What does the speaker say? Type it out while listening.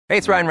Hey,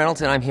 it's Ryan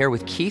Reynolds, and I'm here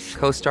with Keith,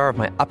 co-star of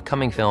my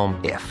upcoming film,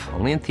 If,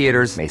 only in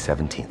theaters May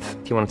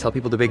 17th. Do you want to tell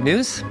people the big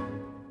news?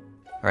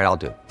 All right, I'll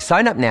do it.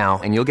 Sign up now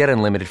and you'll get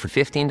unlimited for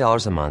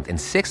 $15 a month and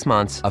 6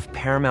 months of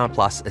Paramount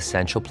Plus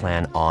Essential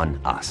Plan on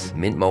us.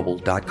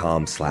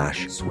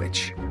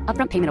 MintMobile.com/switch.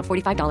 Upfront payment of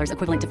 $45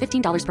 equivalent to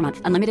 $15 per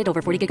month. Unlimited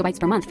over 40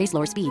 gigabytes per month. Face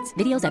lower speeds.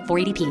 Videos at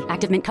 480p.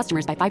 Active Mint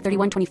customers by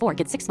 531.24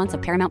 get 6 months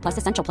of Paramount Plus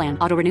Essential Plan.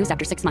 Auto renews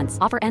after 6 months.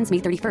 Offer ends May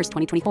 31st,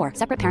 2024.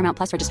 Separate Paramount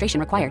Plus registration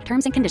required.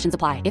 Terms and conditions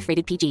apply if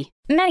rated PG.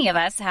 Many of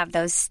us have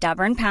those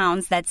stubborn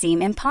pounds that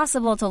seem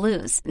impossible to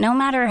lose, no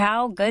matter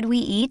how good we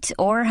eat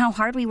or how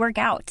hard we work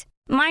out.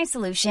 My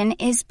solution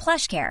is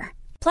PlushCare.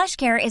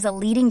 PlushCare is a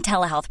leading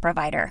telehealth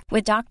provider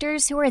with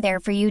doctors who are there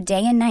for you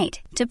day and night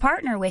to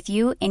partner with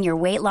you in your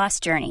weight loss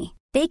journey.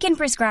 They can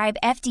prescribe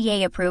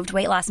FDA-approved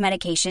weight loss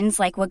medications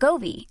like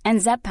Wegovy and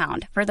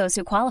Zepbound for those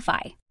who qualify.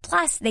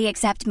 Plus, they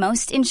accept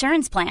most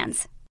insurance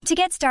plans. To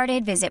get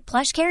started, visit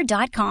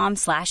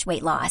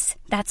plushcare.com/weightloss.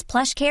 That's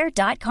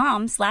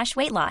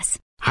plushcare.com/weightloss.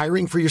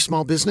 Hiring for your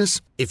small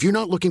business? If you're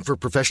not looking for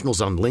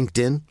professionals on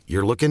LinkedIn,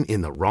 you're looking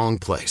in the wrong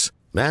place.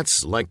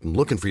 That's like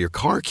looking for your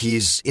car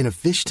keys in a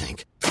fish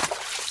tank.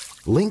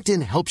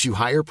 LinkedIn helps you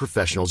hire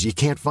professionals you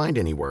can't find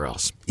anywhere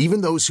else,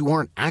 even those who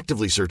aren't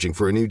actively searching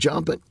for a new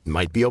job but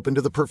might be open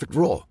to the perfect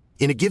role.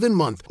 In a given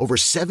month, over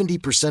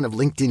 70% of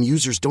LinkedIn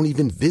users don't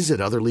even visit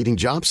other leading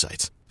job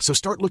sites. So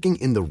start looking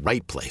in the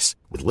right place.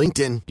 With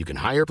LinkedIn, you can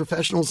hire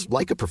professionals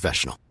like a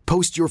professional.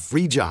 Post your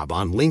free job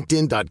on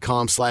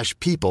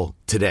linkedin.com/people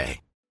today.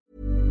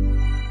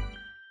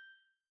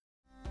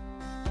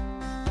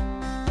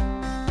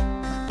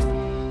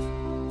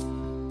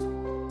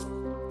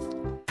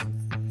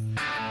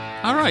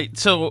 All right,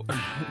 so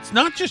it's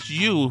not just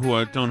you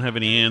who don't have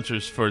any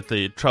answers for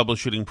the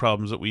troubleshooting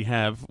problems that we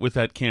have with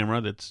that camera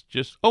that's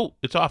just... Oh,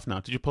 it's off now.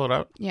 Did you pull it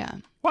out? Yeah.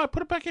 Why?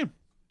 Put it back in.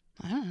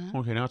 I don't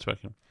know. Okay, now it's back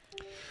in.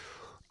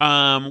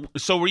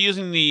 So we're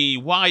using the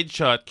wide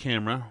shot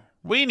camera.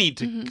 We need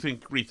to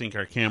rethink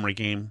our camera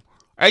game.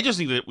 I just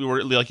think that we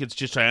were like, it's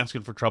just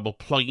asking for trouble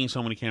plugging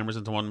so many cameras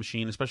into one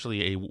machine,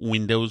 especially a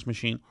Windows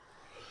machine.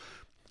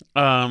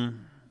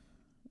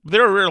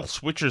 There are real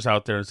switchers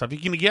out there and stuff. You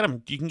can get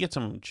them. You can get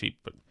some cheap,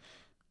 but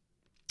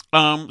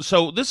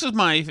so this is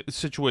my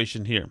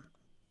situation here.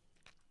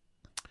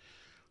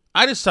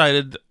 I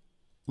decided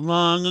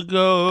long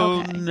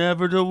ago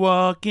never to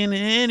walk in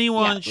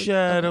anyone's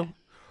shadow. Okay.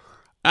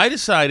 I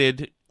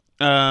decided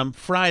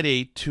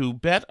Friday to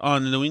bet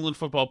on the New England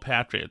Football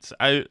Patriots.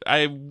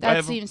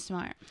 That seems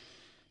smart.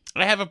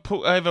 I have a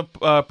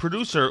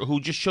producer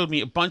who just showed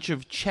me a bunch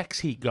of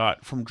checks he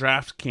got from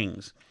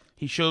DraftKings.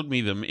 He showed me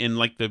them in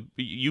like the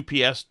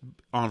UPS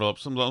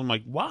envelopes. I'm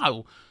like,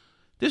 wow,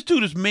 this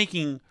dude is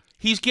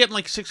he's getting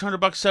like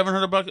 $600,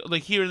 $700,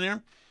 like here and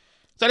there.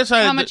 So I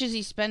decided. How much is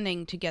he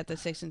spending to get the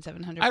 $600 and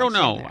 $700? I don't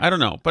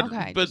know. But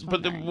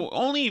the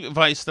only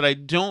advice that I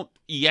don't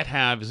yet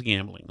have is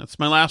gambling. That's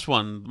my last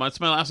one. That's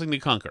my last thing to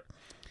conquer.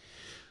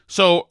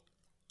 So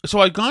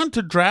I've gone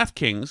to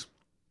DraftKings.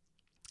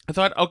 I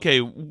thought, okay,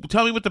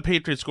 tell me what the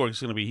Patriots score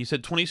is going to be. He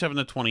said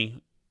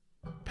 27-20,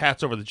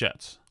 Pats over the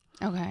Jets.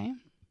 Okay.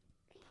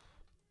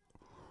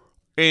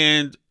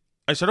 And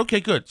I said, okay,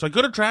 good. So I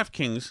go to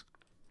DraftKings.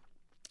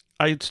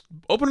 I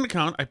open an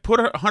account. I put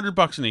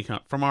 $100 in the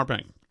account from our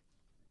bank.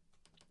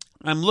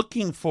 I'm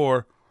looking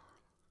for...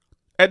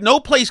 At no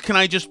place can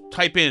I just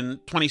type in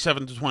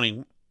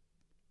 27-20,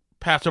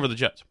 Pats over the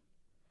Jets.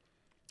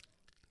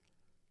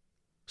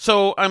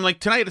 So I'm like,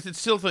 tonight it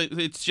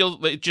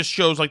just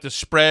shows like the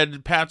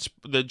spread. Pats,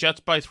 the Jets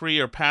by 3,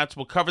 or Pats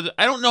will cover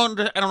I don't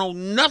know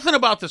nothing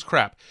about this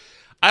crap.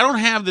 I don't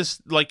have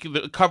this, like,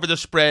 cover the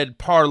spread,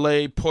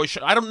 parlay, push.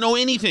 I don't know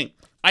anything.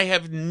 I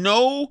have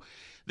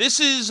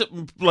this is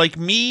like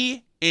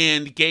me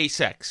and gay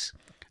sex.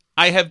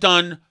 I have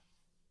done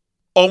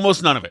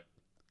almost none of it.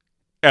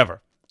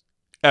 Ever.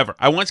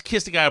 I once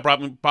kissed a guy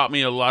who bought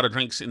me a lot of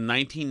drinks in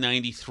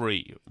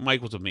 1993.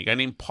 Mike was with me. A guy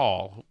named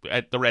Paul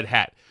at the Red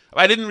Hat.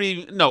 I didn't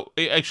really, no,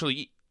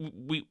 actually,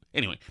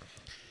 anyway.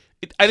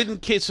 I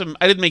didn't kiss him.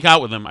 I didn't make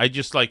out with him. I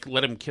just, like,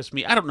 let him kiss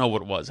me. I don't know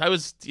what it was. I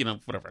was,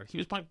 whatever. He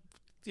was buying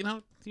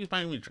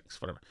me drinks,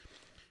 whatever.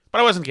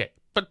 But I wasn't gay.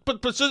 But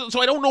so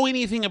I don't know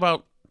anything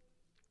about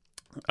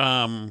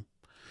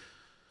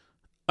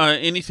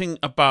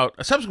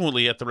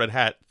subsequently at the Red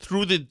Hat.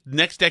 Through the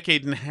next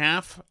decade and a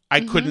half,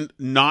 I couldn't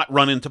not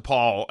run into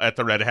Paul at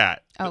the Red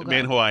Hat. The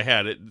man who I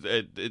had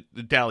the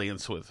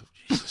dalliance with.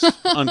 Jesus.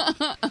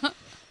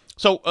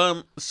 So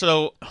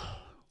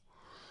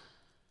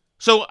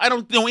I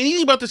don't know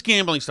anything about this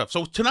gambling stuff.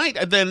 So tonight,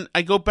 then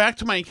I go back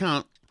to my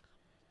account,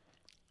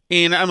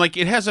 and I'm like,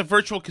 it has a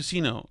virtual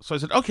casino. So I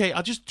said, okay,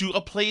 I'll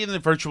play in the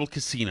virtual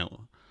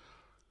casino.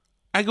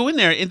 I go in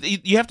there, and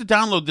you have to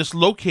download this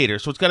locator.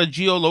 So it's got to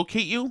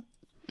geolocate you.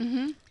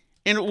 Mm-hmm.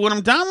 And when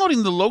I'm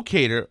downloading the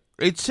locator,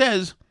 it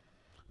says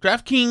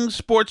DraftKings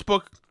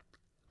Sportsbook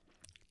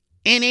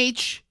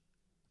NH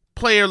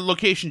player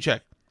location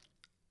check.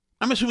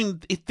 I'm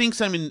assuming it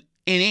thinks I'm in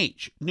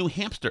NH, New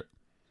Hampshire.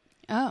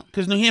 Oh.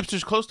 Because New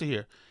Hampshire's close to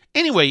here.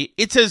 Anyway,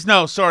 it says,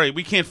 no, sorry,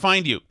 we can't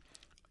find you.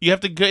 You have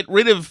to get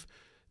rid of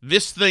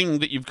this thing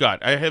that you've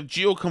got. I have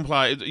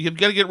GeoComply. You've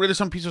got to get rid of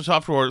some piece of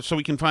software so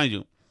we can find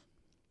you.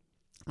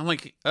 I'm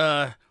like,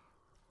 I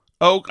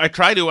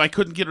tried to. I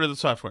couldn't get rid of the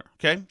software,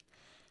 okay?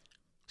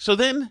 So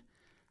then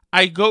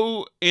I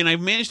go and I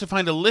managed to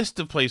find a list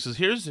of places.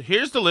 Here's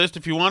the list.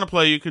 If you want to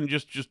play, you can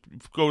just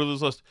go to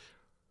this list.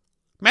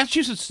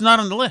 Massachusetts is not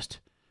on the list.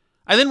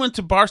 I then went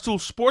to Barstool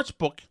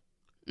Sportsbook.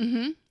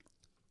 Mm-hmm.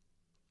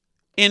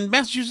 And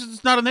Massachusetts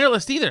is not on their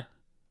list either.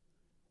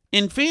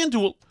 In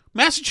FanDuel,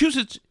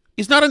 Massachusetts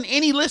is not on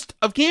any list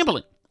of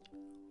gambling.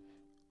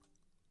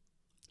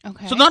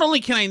 Okay. So not only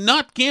can I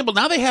not gamble,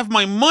 now they have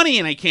my money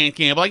and I can't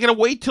gamble. I got to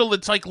wait till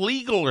it's like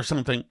legal or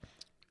something.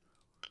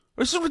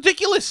 This is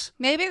ridiculous.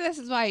 Maybe this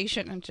is why you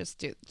shouldn't just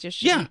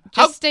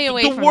stay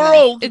away the from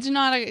world. This.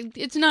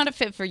 It's not a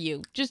fit for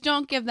you. Just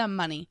don't give them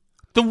money.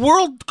 The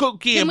world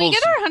gambles. Can we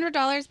get our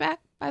 $100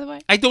 back, by the way?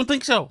 I don't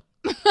think so.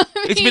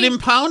 It's been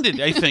impounded,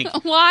 I think.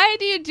 Why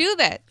do you do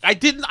that? I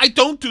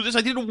don't do this.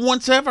 I did it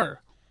once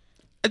ever.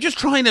 I'm just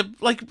trying to,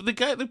 like,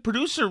 the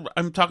producer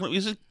I'm talking to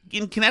is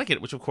in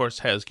Connecticut, which of course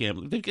has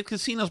gambling. They get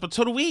casinos, but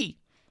so do we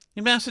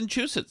in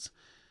Massachusetts.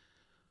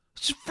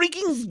 It's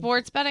freaking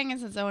sports betting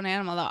is its own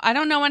animal, though. I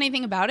don't know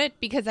anything about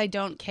it because I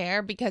don't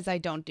care because I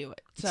don't do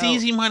it. So. It's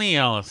easy money,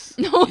 Alice.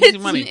 No, easy it's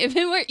money. If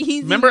it were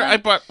easy. Remember, money. I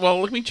bought.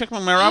 Well, let me check my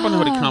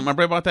Robinhood account.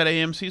 Remember, I bought that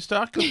AMC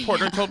stock. The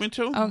partner told me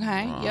to.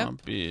 Okay. Yep.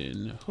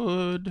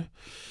 Robinhood.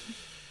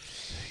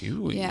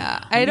 Yeah,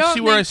 Let me I don't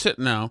see where I sit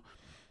now.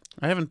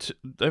 I haven't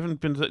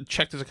been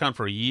checked this account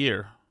for a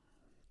year.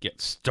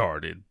 Get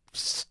started.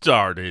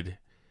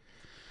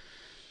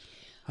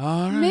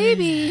 All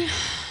right.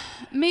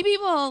 Maybe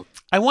we'll.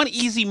 I want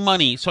easy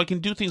money so I can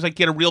do things like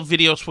get a real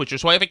video switcher.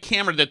 So I have a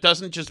camera that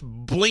doesn't just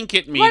blink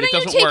at me. Why that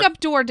don't you doesn't take work. up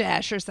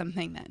DoorDash or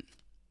something then?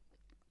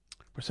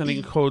 We're sending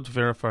a code to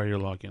verify your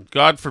login.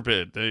 God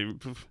forbid.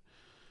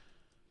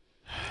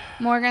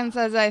 Morgan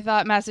says, I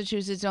thought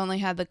Massachusetts only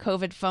had the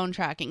COVID phone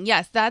tracking.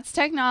 Yes, that's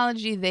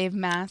technology they've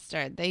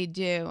mastered. They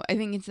do. I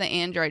think it's the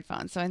Android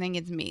phone, so I think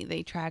it's me.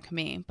 They track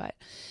me, but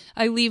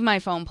I leave my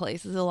phone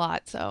places a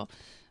lot, so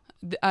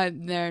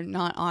they're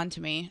not on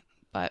to me.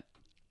 But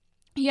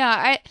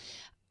yeah,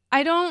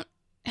 I don't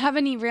have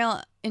any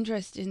real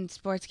interest in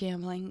sports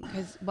gambling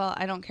because, well,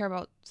 I don't care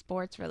about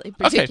sports really,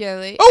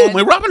 particularly. Okay. Oh,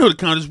 my Robinhood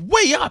account is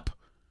way up.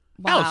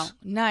 Wow. Alice.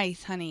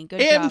 Nice, honey.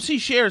 Good job. AMC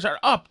shares are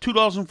up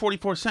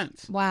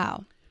 $2.44.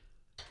 Wow.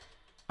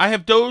 I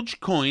have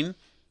Dogecoin.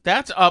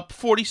 That's up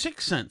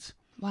 46 cents.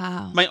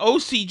 Wow. My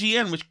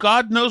OCGN, which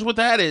God knows what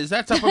that is,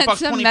 that's up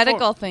That's $1.24. a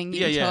medical thing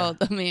you Yeah.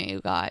 told me you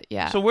got.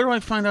 Yeah. So where do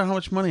I find out how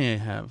much money I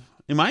have?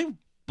 Am I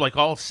like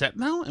all set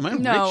now? Am I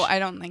rich? No, I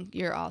don't think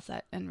you're all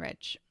set and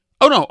rich.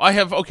 Oh no, I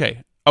have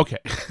okay.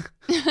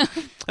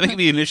 I think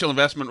the initial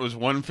investment was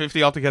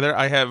 $150 altogether.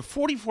 I have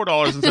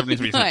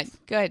 $44.73.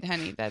 Good,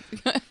 honey. That's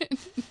good.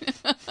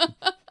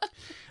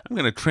 I'm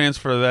going to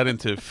transfer that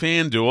into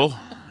FanDuel.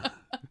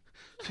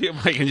 See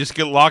if I can just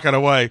get locking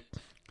away.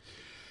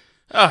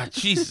 Oh,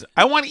 Jesus.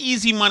 I want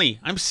easy money.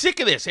 I'm sick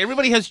of this.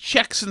 Everybody has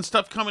checks and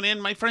stuff coming in.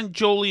 My friend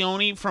Joe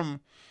Leone from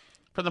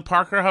the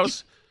Parker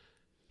House,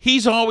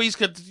 he's always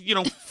got,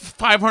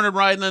 500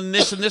 riding on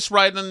this and this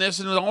riding on this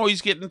and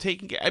always getting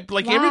taken care of.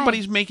 Like, Why?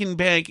 everybody's making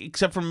bank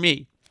except for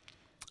me.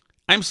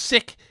 I'm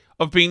sick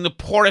of being the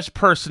poorest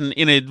person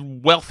in a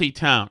wealthy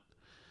town.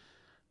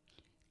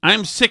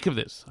 I'm sick of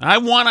this. I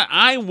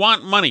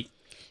want money.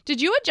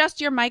 Did you adjust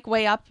your mic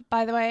way up,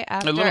 by the way,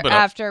 A little bit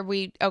up.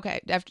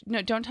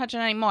 No, don't touch it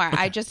anymore. Okay.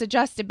 I just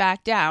adjusted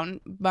back down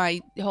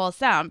my whole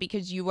sound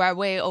because you were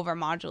way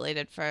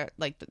overmodulated for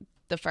like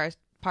the first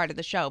part of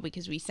the show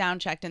because we sound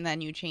checked and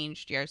then you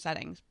changed your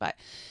settings. But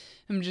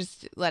I'm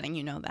just letting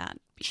you know that.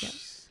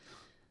 Because...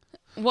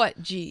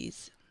 What?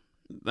 Jeez.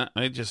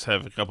 I just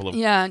have a couple of...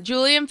 Yeah,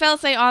 Julie and Phil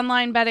say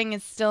online betting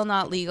is still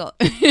not legal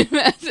in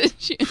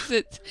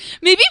Massachusetts.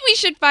 Maybe we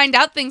should find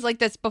out things like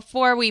this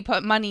before we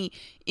put money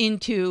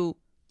into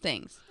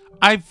things.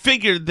 I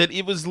figured that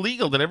it was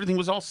legal, that everything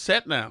was all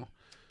set now.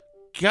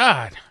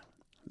 God.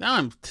 Now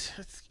I'm...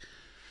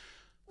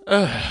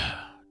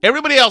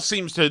 Everybody else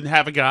seems to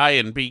have a guy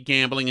and be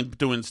gambling and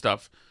doing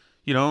stuff.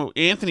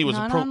 Anthony was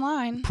Not a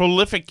online.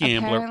 prolific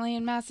gambler. Apparently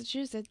in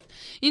Massachusetts.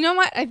 You know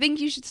what? I think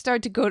you should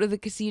start to go to the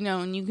casino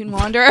and you can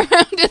wander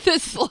around at the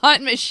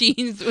slot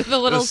machines with a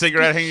little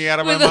cigarette hanging out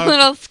of my with mouth. a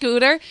little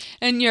scooter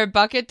and your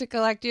bucket to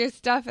collect your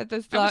stuff at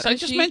the slot machine. I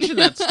just mentioned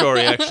that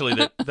story actually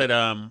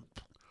that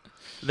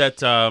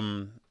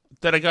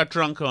I got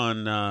drunk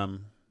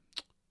on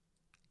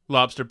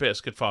lobster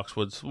bisque at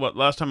Foxwoods.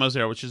 Last time I was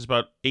there, which is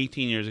about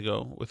 18 years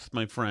ago, with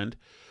my friend.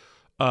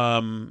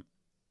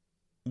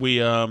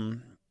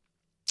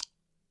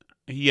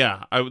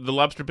 The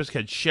lobster bisque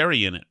had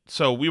sherry in it.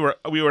 So we were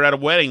at a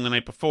wedding the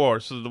night before,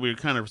 so that we were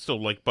kind of still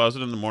like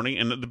buzzing in the morning,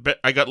 and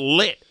I got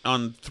lit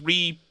on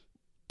 3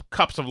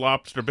 cups of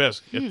lobster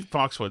bisque at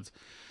Foxwoods.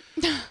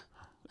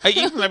 I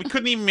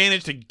couldn't even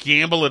manage to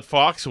gamble at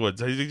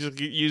Foxwoods. I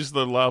just used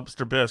the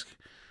lobster bisque.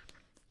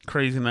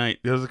 Crazy night.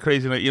 It was a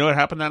crazy night. You know what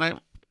happened that night?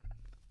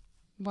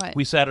 What?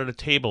 We sat at a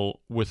table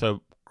with a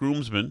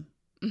groomsman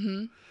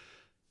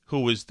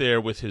who was there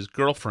with his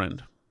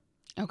girlfriend.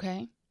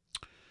 Okay.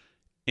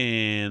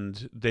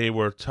 And they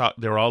were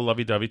all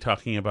lovey-dovey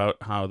talking about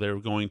how they were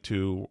going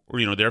to,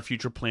 their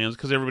future plans,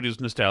 because everybody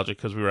was nostalgic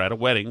because we were at a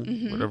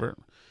wedding, whatever.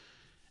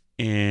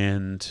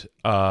 And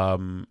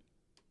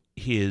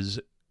it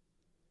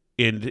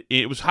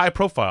was high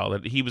profile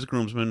that he was a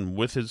groomsman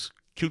with his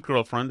cute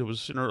girlfriend who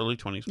was in her early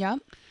 20s. Yeah.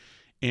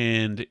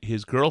 And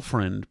his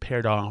girlfriend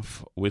paired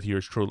off with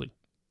yours truly.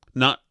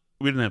 We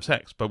didn't have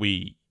sex, but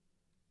we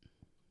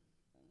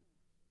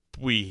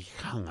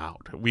hung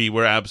out. We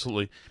were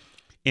absolutely...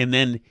 And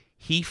then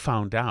he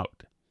found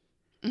out.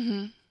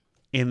 Mm-hmm.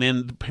 And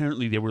then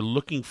apparently they were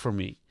looking for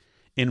me.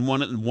 And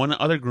one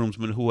other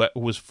groomsman who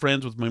was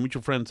friends with my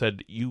mutual friend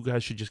said, you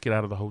guys should just get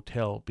out of the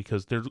hotel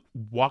because they're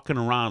walking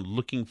around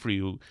looking for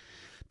you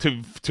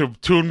to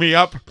tune me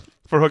up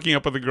for hooking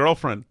up with a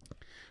girlfriend.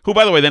 Who,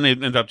 by the way, then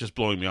ended up just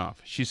blowing me off.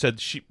 She said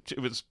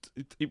it was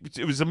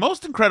the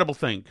most incredible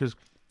thing because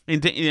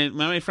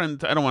my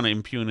friend, I don't want to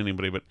impugn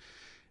anybody, but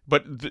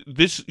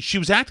she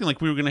was acting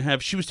like we were going to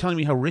have, she was telling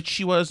me how rich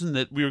she was and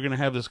that we were going to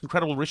have this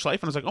incredible rich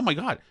life. And I was like, oh my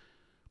God,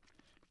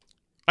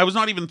 I was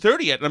not even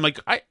 30 yet. And I'm like,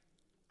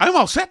 I'm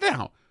all set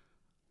now.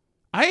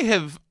 I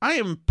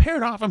am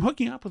paired off. I'm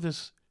hooking up with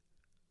this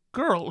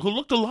girl who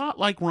looked a lot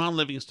like Ron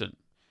Livingston.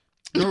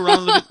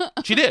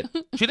 She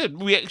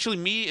did. We actually,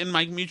 me and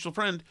my mutual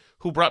friend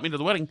who brought me to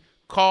the wedding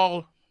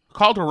called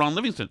her Ron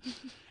Livingston.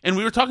 And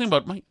we were talking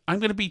about, I'm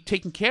going to be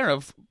taken care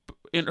of.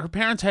 And her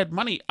parents had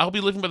money. I'll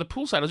be living by the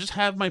poolside. I'll just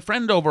have my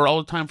friend over all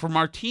the time for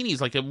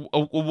martinis, like a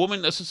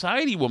woman, a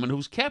society woman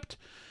who's kept.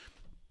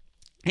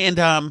 And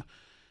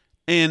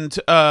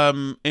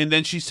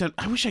then she sent,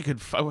 I wish I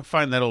could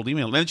find that old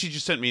email. And then she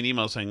just sent me an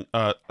email saying,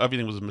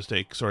 everything was a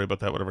mistake. Sorry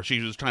about that, whatever. She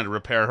was trying to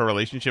repair her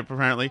relationship,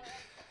 apparently.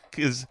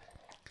 Because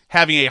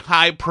having a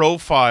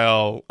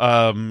high-profile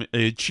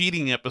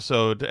cheating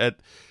episode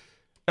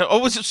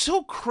was it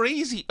so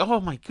crazy? Oh,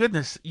 my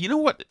goodness. You know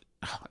what?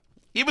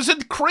 It was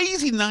a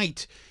crazy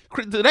night.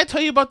 Did I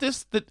tell you about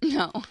this?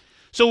 No.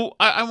 So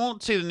I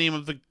won't say the name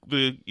of the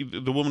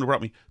woman who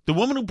brought me. The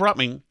woman who brought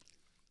me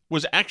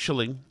was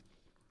actually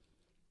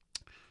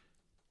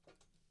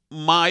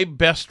my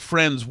best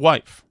friend's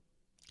wife.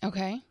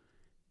 Okay.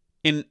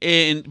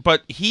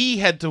 But he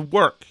had to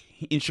work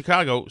in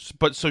Chicago,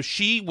 so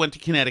she went to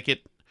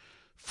Connecticut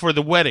for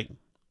the wedding.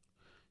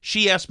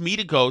 She asked me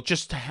to go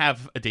just to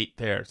have a date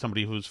there,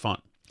 somebody who was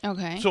fun.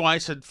 Okay. So I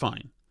said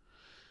fine.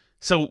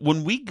 So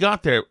when we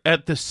got there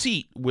at the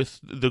seat with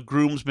the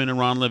groomsmen and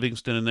Ron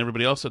Livingston and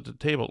everybody else at the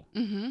table,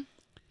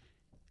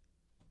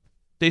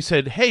 they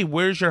said, hey,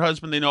 where's your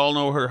husband? They all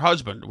know her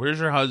husband. Where's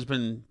your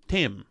husband,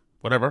 Tim?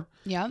 Whatever.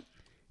 Yeah.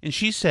 And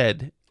she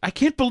said, I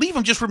can't believe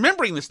I'm just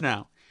remembering this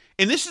now.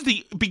 And this is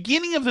the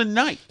beginning of the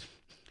night.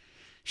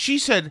 She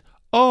said,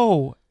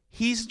 oh,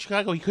 he's in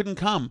Chicago. He couldn't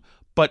come.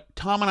 But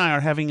Tom and I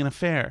are having an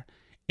affair.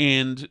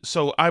 And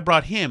so I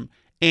brought him.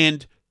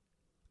 And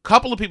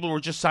couple of people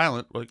were just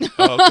silent, like,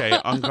 oh, okay,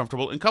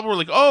 uncomfortable. And a couple were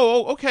like,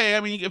 oh, okay. I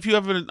mean, if you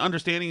have an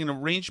understanding, an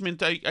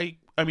arrangement, I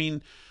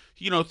mean,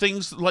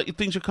 things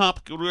are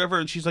complicated, whatever.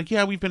 And she's like,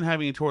 yeah, we've been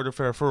having a toward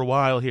affair for a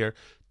while here.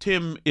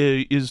 Tim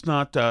is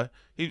not.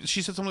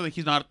 She said something like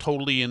he's not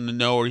totally in the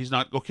know or he's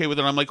not okay with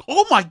it. And I'm like,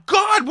 oh my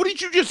God, what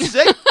did you just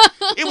say?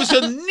 It was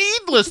a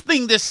needless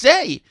thing to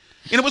say,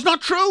 and it was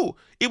not true.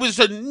 It was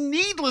a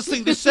needless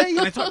thing to say,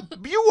 and I thought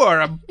you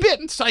are a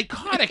bit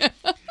psychotic.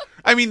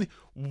 I mean.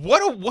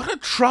 What a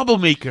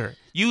troublemaker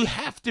you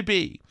have to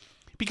be,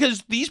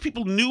 because these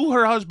people knew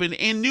her husband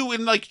and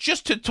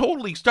just to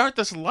totally start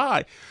this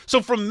lie.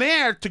 So from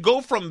there to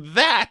go from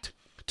that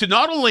to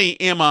not only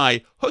am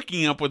I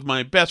hooking up with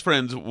my best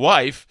friend's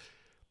wife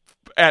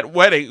at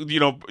wedding,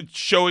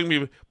 showing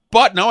me,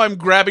 but now I'm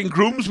grabbing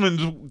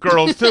groomsmen's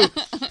girls too.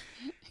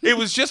 It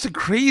was just a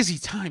crazy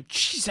time.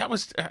 Jeez,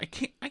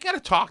 I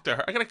gotta talk to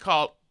her. I gotta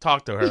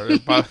talk to her.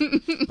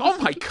 Oh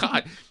my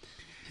God.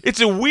 It's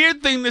a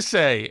weird thing to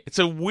say.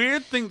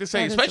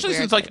 Especially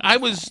since I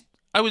was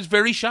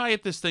very shy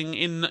at this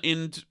thing. I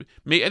think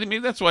maybe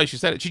that's why she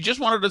said it. She just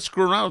wanted to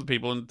screw around with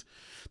people. And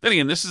then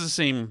again, this is the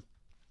same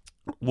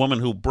woman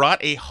who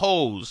brought a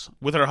hose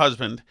with her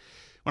husband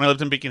when I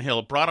lived in Beacon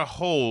Hill. Brought a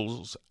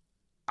hose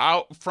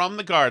out from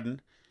the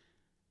garden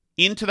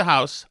into the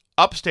house,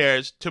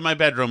 upstairs to my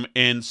bedroom,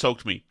 and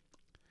soaked me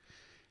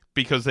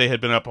because they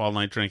had been up all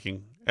night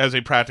drinking. As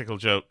a practical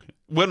joke.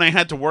 When I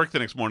had to work the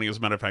next morning, as a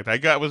matter of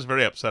fact, I was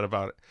very upset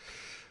about it.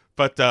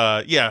 But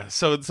yeah,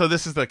 so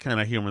this is the kind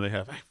of humor they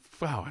have. I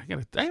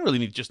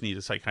really just need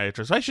a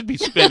psychiatrist. I should be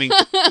spending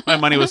my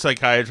money with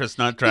psychiatrists,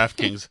 not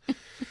DraftKings.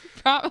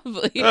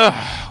 Probably.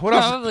 What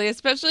else? Probably,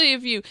 especially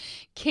if you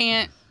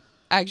can't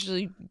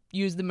actually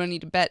use the money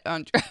to bet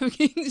on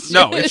DraftKings.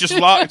 No, it's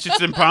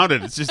just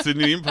impounded. It's just in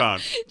the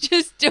impound.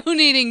 Just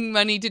donating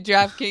money to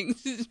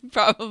DraftKings is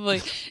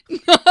probably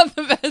not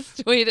the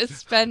best way to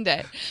spend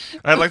it.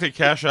 I'd like to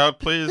cash out,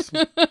 please.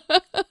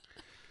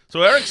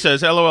 So Eric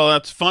says, "LOL,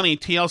 that's funny.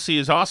 TLC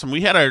is awesome.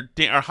 We had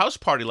our house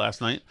party last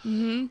night.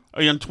 Mm-hmm.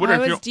 On Twitter, I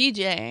was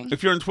DJing.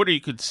 If you're on Twitter,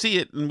 you could see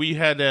it. And we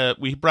had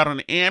we brought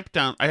an amp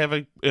down. I have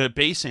a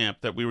bass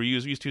amp that we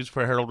used to use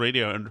for Herald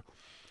Radio, and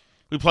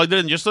we plugged it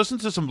in and just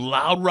listened to some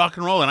loud rock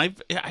and roll.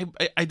 And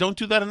I don't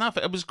do that enough.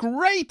 It was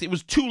great. It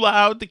was too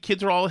loud. The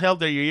kids are all held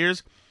their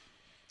ears.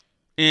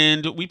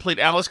 And we played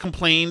Alice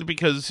Complained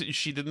because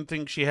she didn't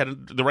think she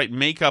had the right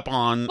makeup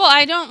on. Well,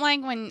 I don't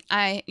like when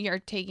you're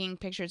taking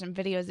pictures and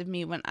videos of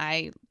me when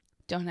I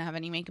don't have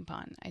any makeup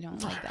on. I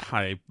don't like that.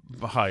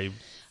 High.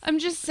 I'm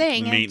just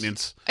saying.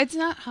 Maintenance. It's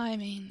not high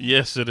maintenance.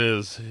 Yes, it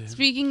is.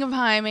 Speaking of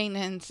high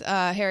maintenance,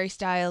 Harry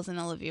Styles and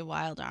Olivia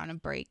Wilde are on a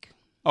break.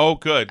 Oh,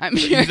 good.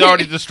 He's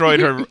already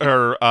destroyed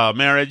her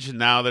marriage, and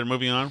now they're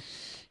moving on.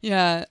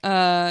 Yeah.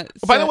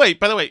 By the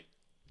way,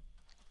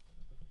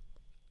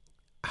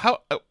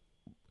 how?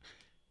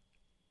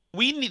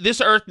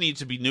 This Earth needs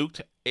to be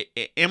nuked.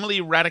 Emily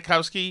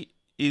Ratajkowski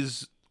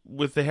is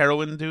with the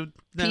heroin dude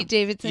now. Pete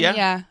Davidson,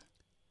 yeah.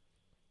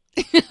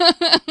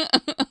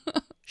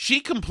 She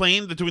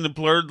complained that doing the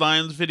Blurred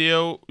Lines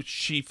video,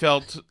 she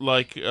felt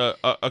like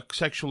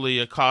sexually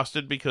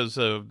accosted because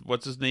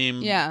what's his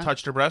name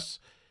touched her breasts.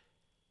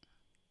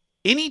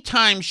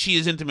 Anytime she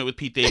is intimate with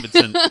Pete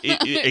Davidson,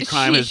 a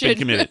crime has been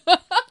committed.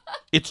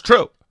 It's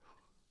true.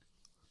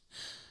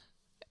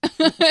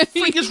 What the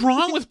freak is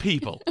wrong with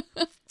people?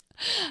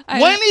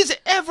 When is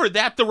ever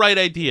that the right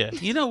idea?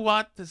 You know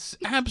what? This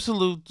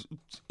absolute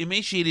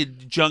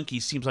emaciated junkie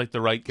seems like the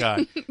right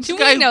guy. Do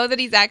we know that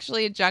he's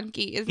actually a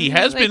junkie? Isn't he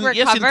has been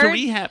recovered? into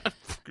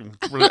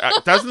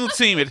rehab. Doesn't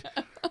seem it.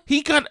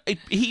 He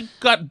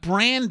got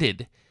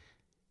branded.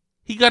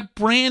 He got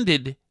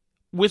branded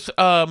with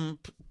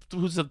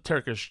who's the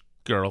Turkish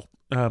girl?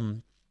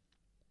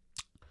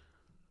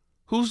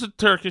 Who's the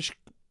Turkish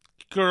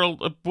girl?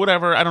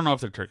 Whatever. I don't know if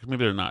they're Turkish.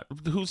 Maybe they're not.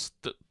 Who's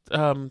the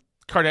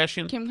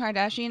Kardashian? Kim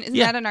Kardashian? Isn't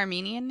that an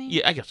Armenian name?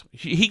 Yeah, I guess.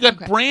 He got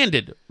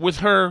branded with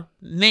her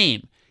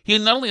name. He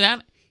not only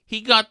that, he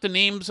got the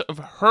names of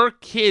her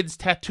kids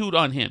tattooed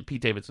on him,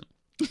 Pete Davidson.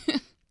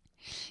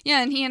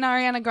 Yeah, and he and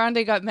Ariana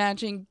Grande got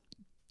matching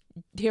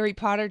Harry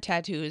Potter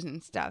tattoos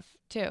and stuff,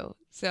 too.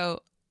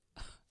 So,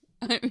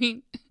 I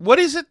mean... What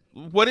is it?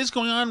 What is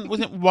going on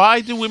with it?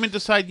 Why do women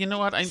decide, you know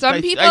what,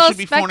 some people I should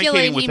be speculate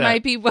fornicating with he that?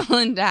 might be well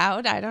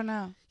endowed. I don't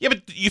know. Yeah,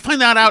 but you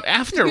find that out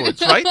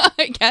afterwards, right?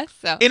 I guess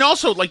so. And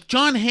also, like,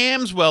 John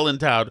Hamm's well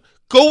endowed.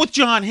 Go with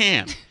John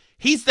Hamm.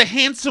 He's the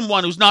handsome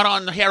one who's not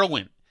on the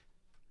heroin.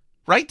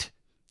 Right?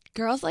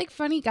 Girls like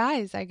funny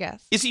guys, I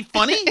guess. Is he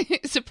funny?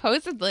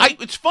 Supposedly.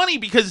 It's funny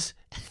because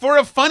for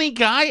a funny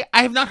guy,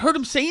 I have not heard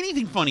him say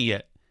anything funny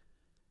yet.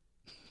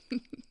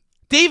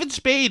 David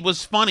Spade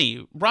was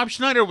funny. Rob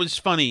Schneider was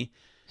funny.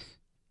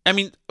 I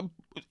mean,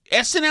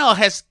 SNL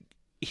has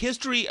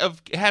history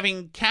of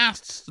having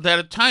casts that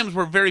at times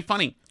were very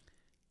funny.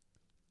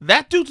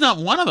 That dude's not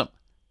one of them.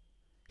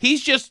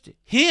 He's just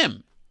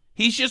him.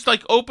 He's just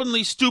like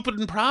openly stupid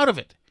and proud of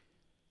it.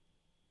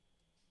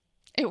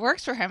 It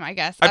works for him, I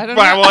guess. I don't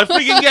know. Well, I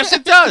freaking guess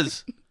it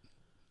does.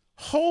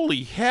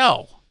 Holy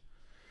hell.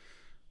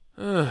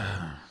 But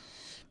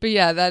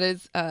yeah, that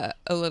is a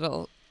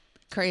little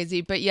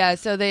crazy. But yeah,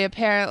 so they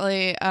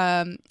apparently,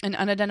 an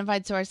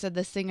unidentified source said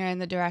the singer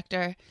and the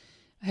director,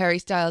 Harry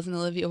Styles and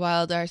Olivia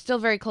Wilde, are still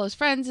very close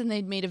friends, and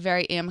they'd made a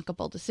very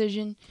amicable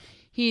decision.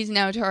 He's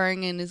now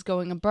touring and is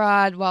going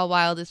abroad, while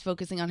Wilde is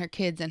focusing on her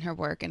kids and her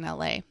work in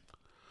LA.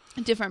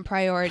 Different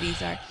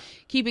priorities are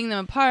keeping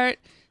them apart.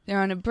 They're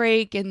on a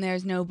break, and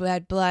there's no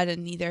bad blood,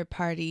 and neither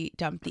party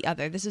dumped the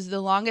other. This is the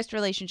longest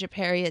relationship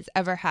Harry has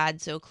ever had,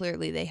 so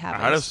clearly they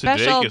have a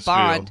special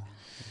bond. Feel?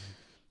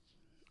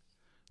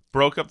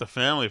 Broke up the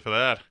family for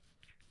that.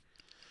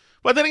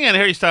 But then again,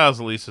 Harry Styles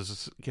at least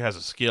has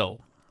a skill.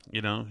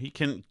 You know, he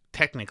can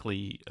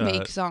technically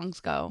make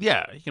songs go.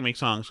 Yeah, he can make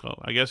songs go.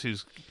 I guess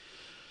he's.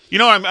 You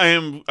know,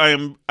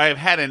 I have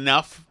had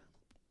enough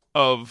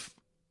of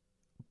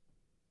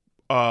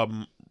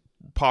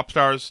pop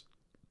stars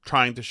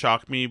trying to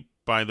shock me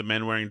by the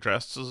men wearing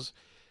dresses.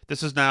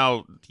 This is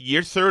now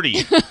year 30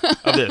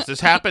 of this. This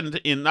happened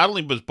in, not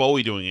only was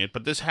Bowie doing it,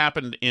 but this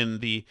happened in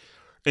the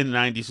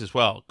 90s as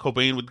well.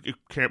 Cobain would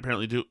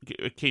apparently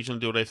occasionally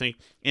do it, I think,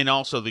 and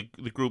also the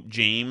group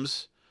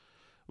James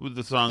with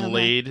the song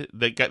 "Laid."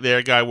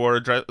 Their guy wore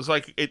a dress. It's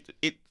like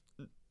it.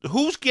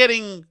 Who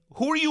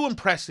are you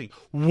impressing?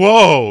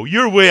 Whoa,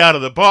 you're way out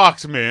of the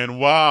box, man.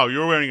 Wow,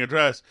 you're wearing a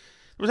dress.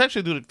 There was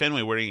actually a dude at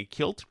Fenway wearing a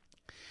kilt.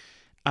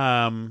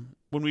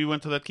 When we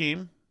went to that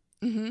game.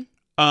 Mm-hmm.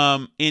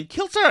 And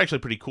kilts are actually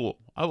pretty cool.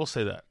 I will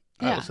say that.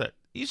 Yeah. I will say it.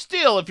 You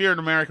still, if you're an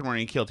American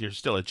wearing a kilt, you're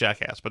still a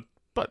jackass. But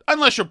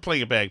unless you're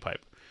playing a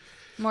bagpipe.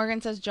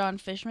 Morgan says John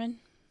Fishman.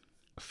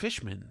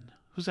 Fishman?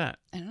 Who's that?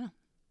 I don't know.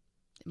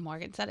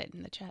 Morgan said it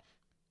in the chat.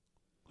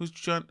 Who's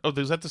John? Oh,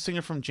 is that the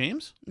singer from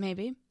James?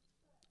 Maybe.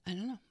 I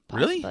don't know.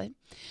 Possibly. Really?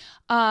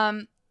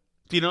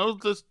 Do you know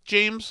the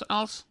James,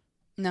 Alice?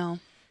 No.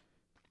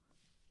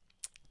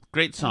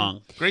 Great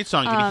song. Great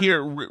song. You can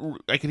hear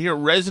I can hear it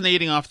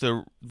resonating off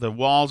the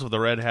walls of the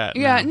Red Hat.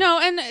 Yeah, no,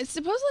 and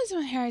supposedly some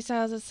of Harry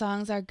Styles'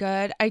 songs are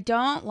good. I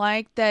don't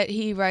like that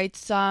he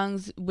writes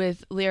songs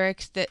with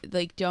lyrics that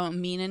like don't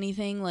mean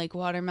anything, like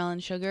Watermelon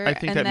Sugar. I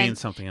think that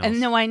means something else. And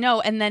no, I know.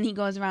 And then he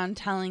goes around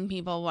telling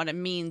people what it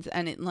means,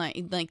 and it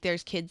like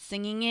there's kids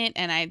singing it,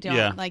 and I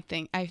don't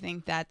I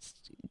think that's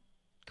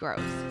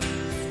gross.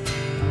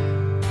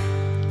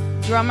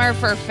 Drummer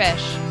for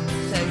Fish,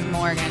 says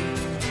Morgan.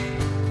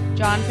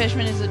 John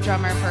Fishman is a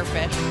drummer for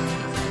Fish.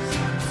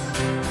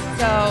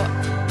 So...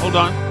 Hold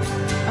on.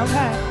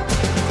 Okay.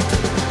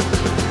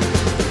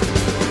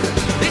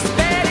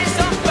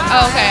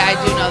 Oh, okay, I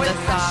do know this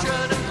song.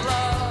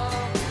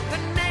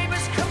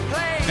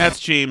 That's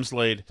James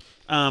Lade.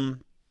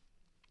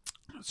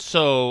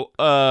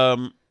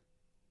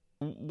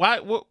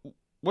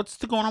 What's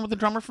going on with the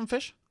drummer from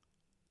Fish?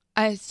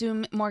 I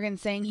assume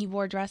Morgan's saying he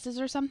wore dresses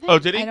or something. Oh,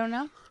 did he? I don't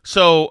know.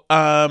 So,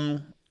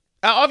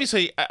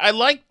 obviously, I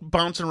like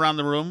Bouncing Around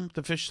the Room,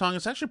 the Fish song.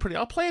 It's actually pretty...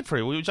 I'll play it for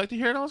you. Would you like to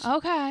hear it, Alice?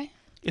 Okay.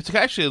 It's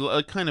actually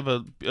a kind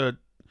of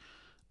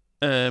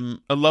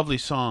a lovely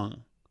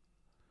song.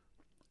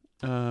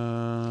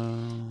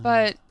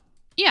 But,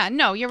 yeah,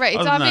 no, you're right.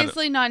 It's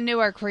obviously not new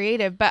or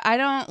creative, but I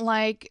don't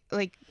like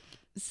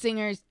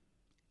singers...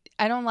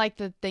 I don't like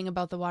the thing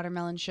about the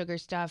Watermelon Sugar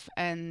stuff,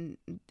 and,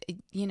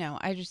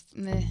 I just...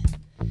 Here,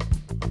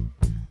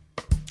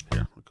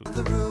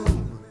 the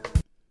room,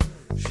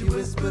 she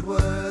whispered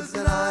words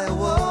and I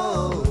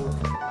awoke,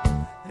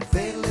 and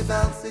faintly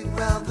bouncing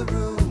round the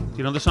room. Do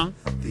you know the song?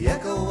 The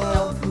echo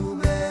of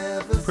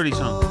whomever Pretty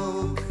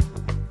song. spoke.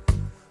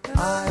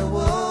 I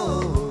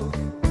awoke,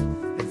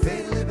 and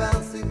faintly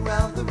bouncing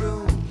round the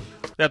room.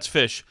 That's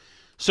Fish.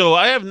 So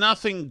I have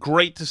nothing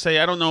great to say.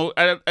 I don't know.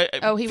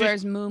 He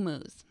wears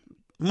moo-moos.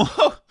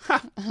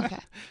 Okay.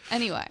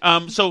 Anyway.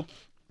 So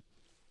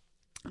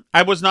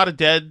I was not a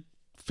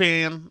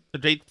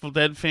Grateful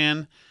Dead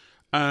fan.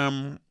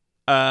 And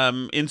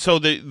so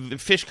the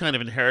Fish kind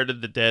of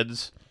inherited the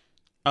Dead's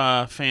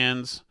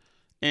fans,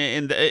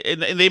 and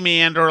they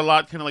meander a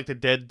lot, kind of like the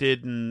Dead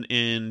did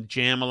in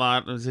Jam a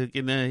lot. It was like,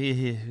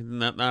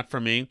 not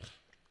for me.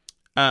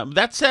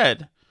 That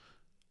said,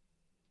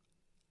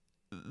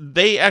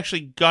 they actually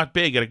got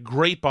big at a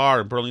great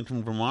bar in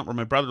Burlington, Vermont, where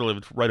my brother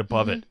lived right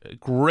above it. A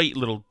great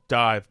little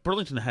dive.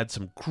 Burlington had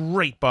some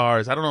great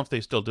bars. I don't know if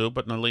they still do,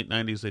 but in the late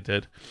 90s they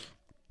did.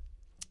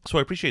 So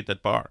I appreciate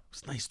that bar.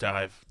 It's a nice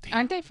dive. Damn.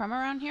 Aren't they from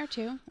around here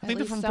too? I think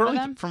they're from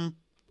Burlington, from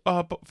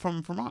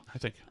Vermont, I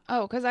think.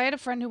 Oh, because I had a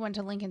friend who went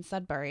to Lincoln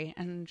Sudbury,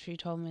 and she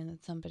told me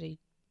that somebody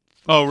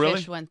Oh, really?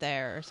 Fish went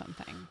there or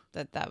something.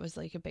 That was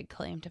like a big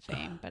claim to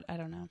fame, but I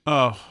don't know.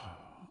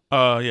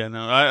 Yeah,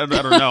 no, I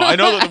don't know. I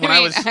know that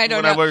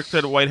when I worked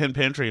at a White Hen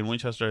Pantry in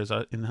Winchester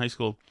in high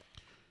school,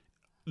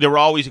 there were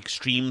always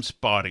extreme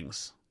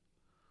spottings.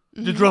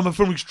 Mm-hmm. The drummer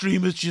from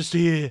Extreme is just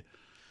here.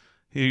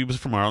 He was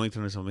from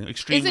Arlington or something.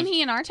 Extreme. Isn't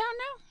he in our town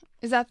now?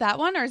 Is that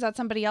one, or is that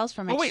somebody else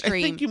from Extreme? Oh, wait,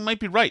 I think you might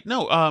be right.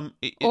 No,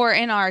 or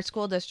in our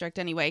school district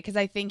anyway, because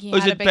I think he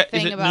had a big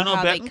thing about Nuno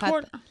how Betancourt? they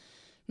cut.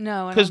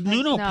 No, because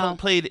Nuno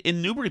played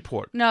in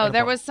Newburyport. No,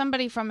 there was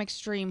somebody from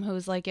Extreme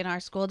who's like in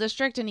our school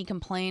district, and he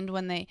complained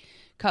when they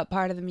cut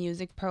part of the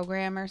music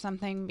program or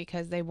something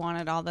because they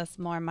wanted all this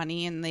more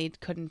money and they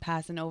couldn't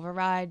pass an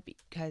override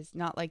because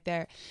not like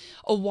they're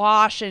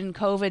awash in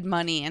COVID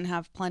money and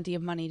have plenty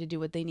of money to do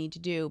what they need to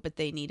do, but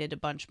they needed a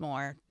bunch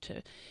more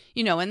to,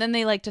 and then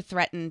they like to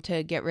threaten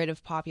to get rid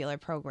of popular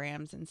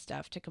programs and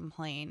stuff to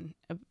complain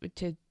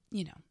to,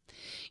 you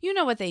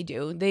know what they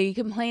do. They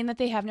complain that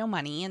they have no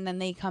money, and then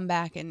they come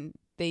back and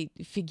they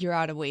figure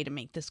out a way to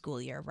make the school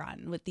year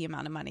run with the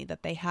amount of money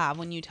that they have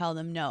when you tell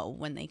them no,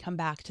 when they come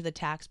back to the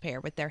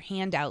taxpayer with their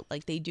hand out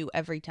like they do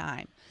every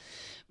time.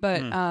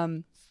 But,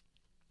 I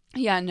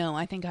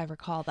think I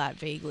recall that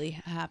vaguely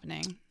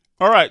happening.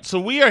 All right, so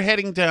we are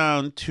heading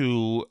down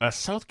to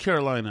South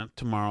Carolina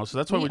tomorrow, so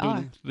that's why we're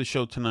doing the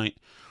show tonight.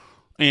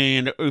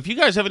 And if you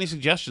guys have any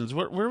suggestions,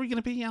 where are we going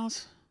to be,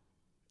 Alice?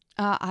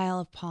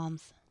 Isle of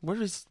Palms. Where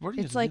is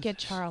it's like at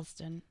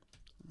Charleston.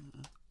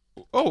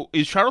 Oh,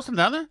 is Charleston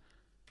down there?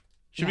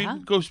 Should we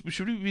go?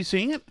 Should we be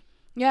seeing it?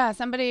 Yeah,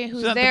 somebody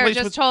who's there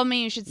just told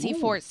me you should see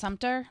Fort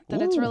Sumter.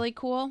 That it's really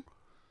cool.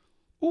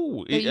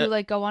 Ooh, that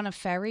you go on a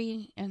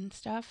ferry and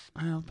stuff.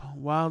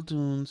 Wild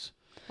Dunes.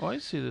 Oh, I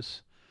see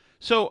this.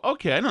 So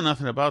okay, I know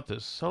nothing about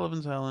this.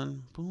 Sullivan's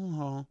Island, Boone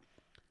Hall.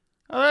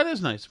 Oh, that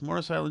is nice.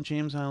 Morris Island,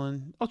 James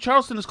Island. Oh,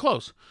 Charleston is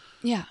close.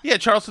 Yeah. Yeah,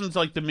 Charleston's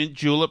like the mint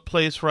julep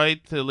place,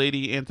 right? The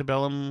Lady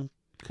Antebellum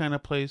kind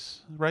of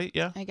place, right?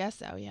 Yeah? I guess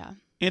so, yeah.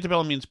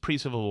 Antebellum means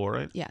pre-Civil War,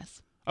 right?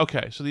 Yes.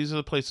 Okay, so these are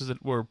the places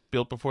that were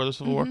built before the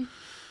Civil War?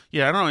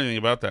 Yeah, I don't know anything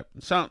about that.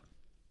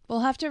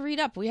 We'll have to read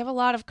up. We have a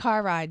lot of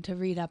car ride to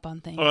read up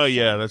on things. Oh,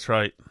 yeah, that's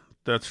right.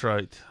 That's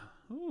right.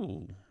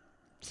 Ooh.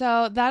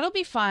 So that'll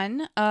be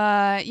fun.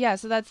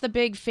 So that's the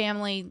big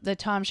family, the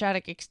Tom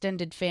Shattuck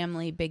extended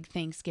family big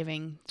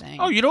Thanksgiving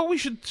thing. Oh, you know what we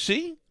should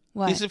see?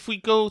 What? Is if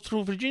we go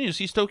through Virginia,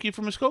 see Stokey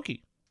from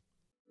Muskogee.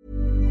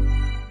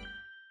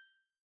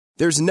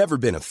 There's never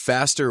been a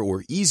faster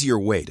or easier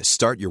way to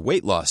start your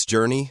weight loss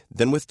journey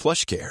than with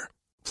PlushCare.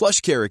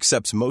 PlushCare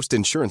accepts most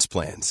insurance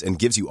plans and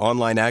gives you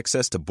online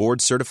access to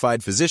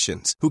board-certified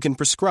physicians who can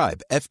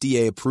prescribe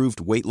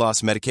FDA-approved weight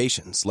loss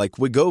medications like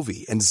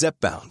Wegovy and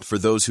Zepbound for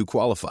those who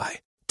qualify.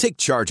 Take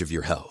charge of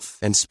your health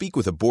and speak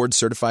with a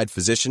board-certified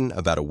physician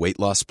about a weight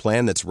loss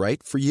plan that's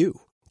right for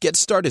you. Get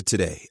started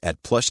today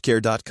at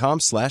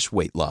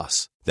plushcare.com/weight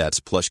loss.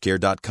 That's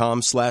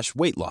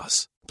plushcare.com/weight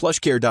loss.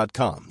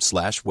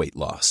 plushcare.com/weight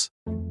loss.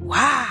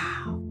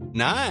 Wow.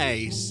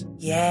 Nice.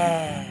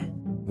 Yeah.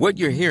 What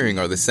you're hearing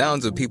are the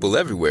sounds of people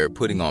everywhere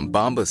putting on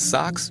Bombas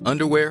socks,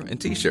 underwear,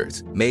 and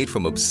T-shirts made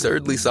from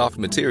absurdly soft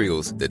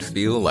materials that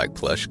feel like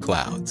plush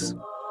clouds.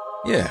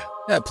 Yeah,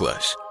 that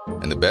plush.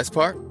 And the best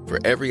part?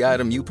 For every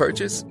item you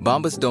purchase,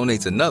 Bombas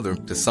donates another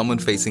to someone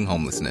facing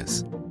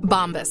homelessness.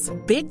 Bombas.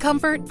 Big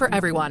comfort for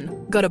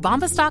everyone. Go to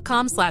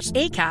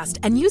bombas.com/ACAST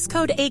and use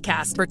code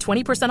ACAST for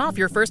 20% off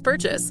your first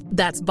purchase.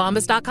 That's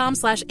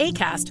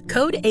bombas.com/ACAST.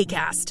 Code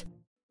ACAST.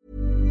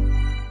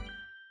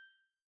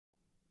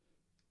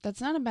 That's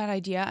not a bad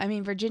idea. I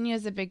mean, Virginia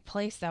is a big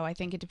place, though. I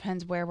think it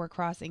depends where we're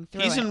crossing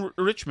through. He's in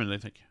Richmond, I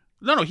think.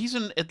 No, he's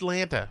in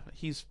Atlanta.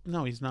 He's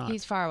not.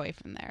 He's far away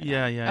from there.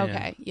 Yeah.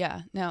 Okay,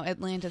 yeah. No,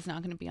 Atlanta's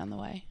not going to be on the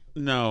way.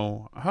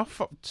 No. How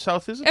far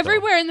south is it?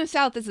 Everywhere in the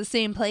South is the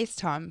same place,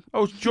 Tom.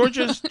 Oh,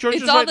 Georgia's it's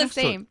right all the next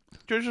same.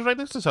 Georgia's right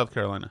next to South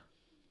Carolina.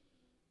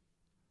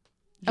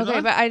 Okay,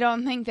 but I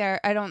don't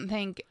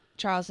think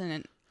Charleston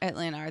and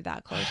Atlanta are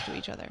that close to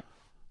each other.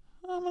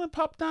 I'm gonna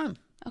pop down.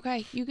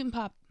 Okay, you can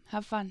pop.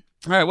 Have fun.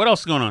 All right, what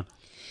else is going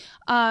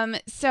on?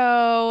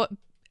 So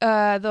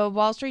the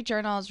Wall Street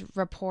Journal is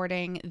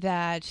reporting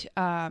that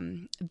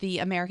the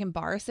American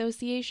Bar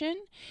Association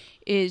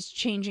is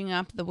changing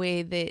up the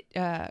way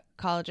that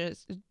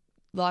colleges,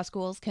 law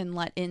schools can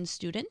let in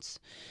students.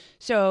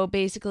 So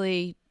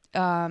basically,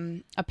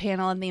 a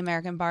panel in the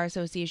American Bar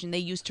Association, they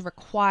used to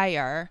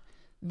require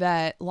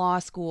that law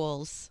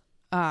schools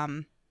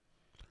have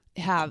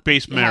had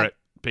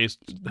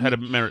a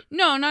merit.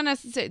 No, not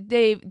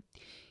necessarily.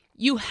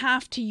 You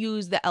have to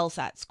use the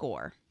LSAT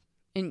score,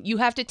 and you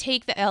have to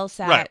take the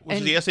LSAT. Right, which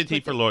is the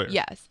SAT for lawyers.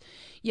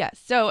 Yes.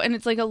 So, and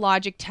it's like a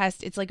logic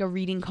test. It's like a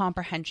reading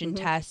comprehension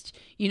test.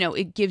 You know,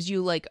 it gives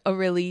you like a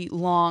really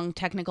long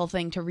technical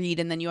thing to read,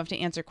 and then you have to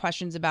answer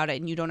questions about it,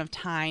 and you don't have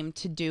time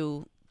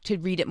to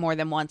read it more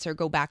than once or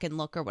go back and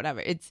look or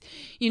whatever.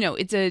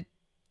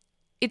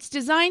 It's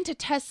designed to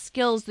test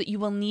skills that you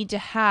will need to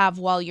have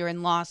while you're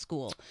in law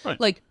school, right.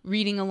 Like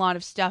reading a lot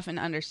of stuff and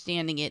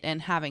understanding it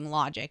and having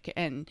logic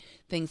and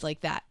things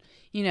like that,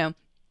 you know.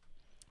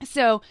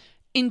 So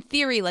in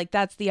theory, like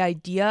that's the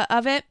idea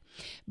of it,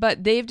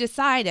 but they've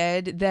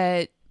decided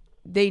that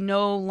they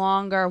no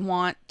longer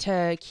want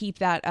to keep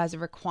that as a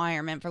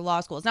requirement for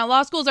law schools. Now,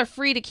 law schools are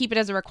free to keep it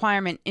as a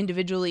requirement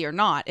individually or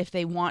not if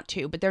they want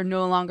to, but they're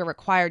no longer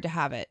required to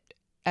have it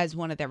as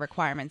one of their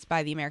requirements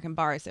by the American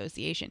Bar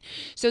Association.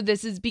 So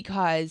this is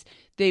because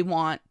they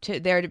want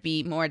there to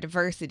be more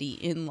diversity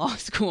in law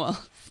schools.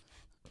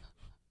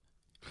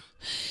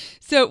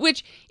 So,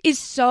 which is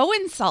so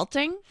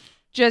insulting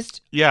just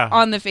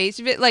on the face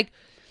of it. Like,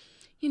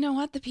 you know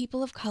what? The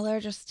people of color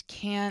just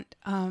can't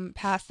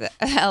pass the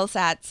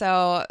LSAT.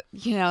 So,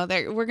 you know,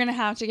 we're going to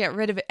have to get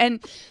rid of it.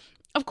 And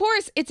of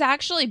course, it's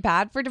actually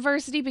bad for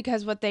diversity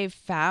because what they've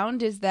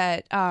found is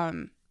that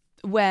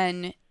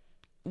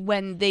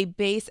when they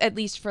base, at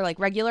least for like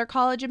regular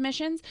college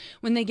admissions,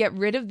 when they get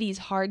rid of these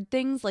hard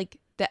things like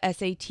the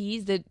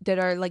SATs that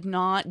are like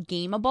not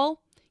gameable,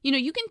 you know,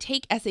 you can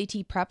take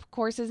SAT prep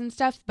courses and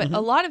stuff, but a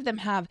lot of them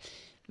have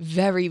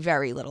very,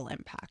 very little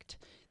impact.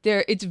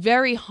 It's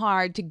very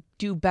hard to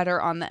do better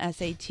on the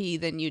SAT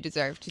than you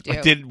deserve to do.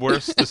 I did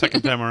worse the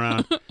second time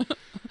around.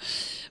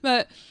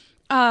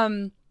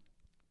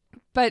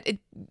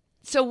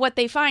 So what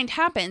they find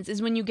happens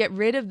is when you get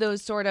rid of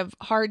those sort of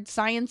hard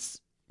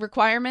science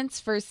requirements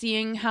for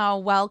seeing how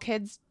well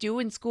kids do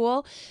in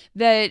school,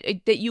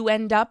 that you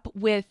end up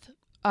with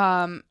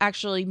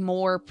actually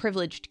more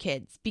privileged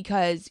kids,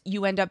 because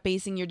you end up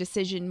basing your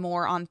decision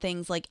more on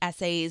things like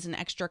essays and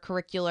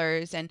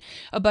extracurriculars and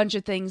a bunch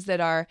of things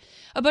that are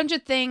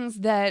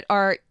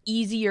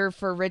easier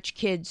for rich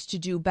kids to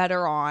do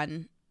better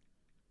on,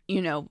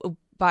 you know,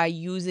 by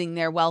using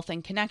their wealth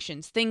and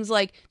connections. Things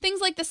like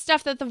the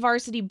stuff that the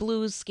Varsity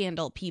Blues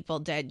scandal people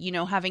did, you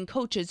know, having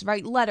coaches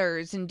write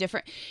letters and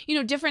different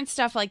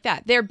stuff like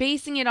that. They're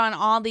basing it on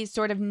all these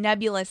sort of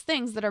nebulous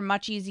things that are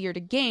much easier to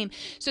game.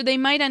 So they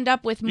might end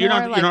up with more. You're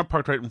not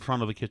parked right in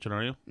front of the kitchen,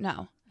 are you?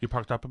 No. You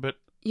parked up a bit?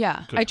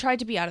 Yeah. Good. I tried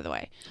to be out of the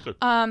way. Good.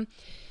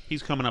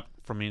 He's coming up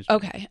from Main Street.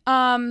 Okay.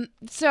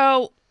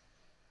 So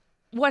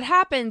what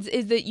happens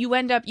is that you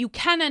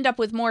can end up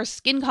with more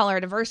skin color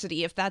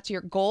diversity if that's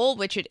your goal,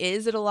 which it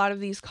is at a lot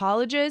of these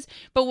colleges.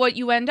 But what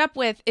you end up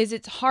with is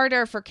it's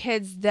harder for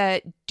kids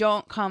that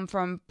don't come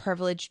from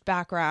privileged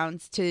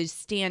backgrounds to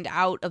stand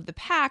out of the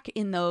pack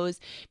in those,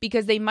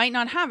 because they might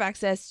not have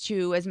access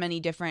to as many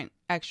different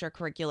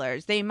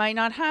extracurriculars. They might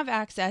not have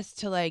access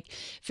to like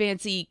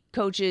fancy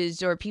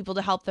coaches or people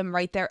to help them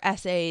write their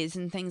essays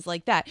and things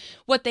like that.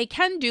 What they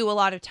can do a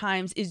lot of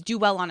times is do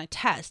well on a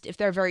test if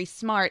they're very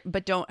smart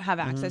but don't have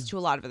access to a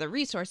lot of other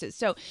resources.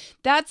 So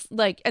that's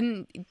like,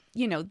 and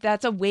you know,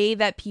 that's a way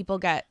that people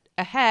get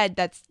ahead.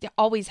 That's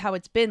always how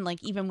it's been,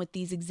 like even with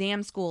these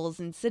exam schools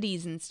and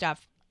cities and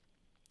stuff.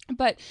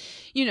 But,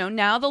 you know,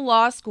 now the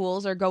law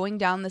schools are going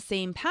down the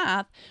same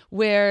path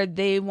where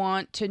they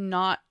want to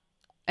not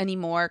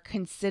anymore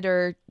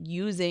consider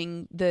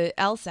using the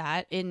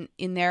LSAT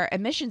in their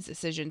admissions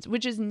decisions,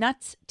 which is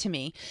nuts to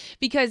me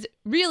because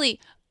really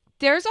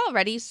there's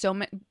already so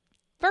many.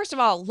 First of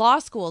all, law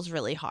school is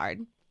really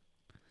hard.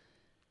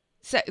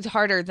 So it's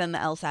harder than the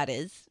LSAT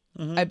is.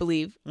 I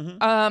believe.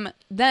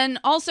 Then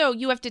also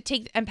you have to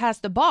take and pass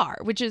the bar,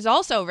 which is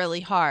also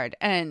really hard.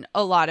 And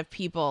a lot of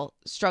people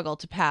struggle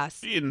to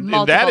pass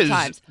multiple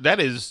times. That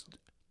is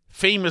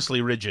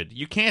famously rigid.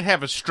 You can't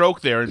have a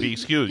stroke there and be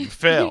excused. You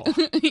fail.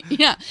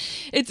 Yeah.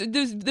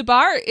 The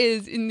bar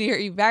is in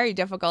theory very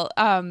difficult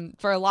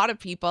for a lot of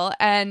people.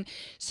 And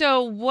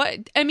so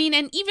and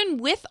even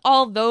with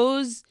all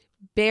those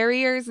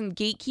barriers and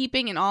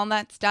gatekeeping and all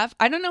that stuff,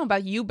 I don't know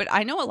about you, but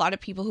I know a lot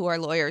of people who are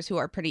lawyers who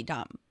are pretty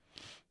dumb.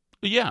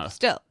 Yeah.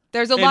 Still,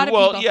 there's a lot of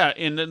people. Well, yeah,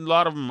 and a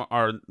lot of them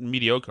are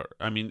mediocre.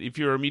 I mean, if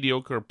you're a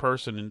mediocre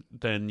person,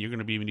 then you're going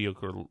to be a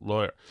mediocre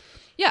lawyer.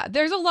 Yeah,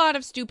 there's a lot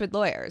of stupid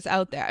lawyers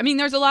out there. I mean,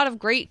 there's a lot of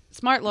great,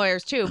 smart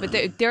lawyers too,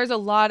 but there's a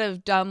lot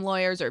of dumb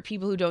lawyers or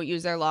people who don't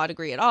use their law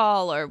degree at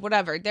all or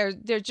whatever. There's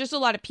just a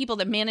lot of people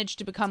that manage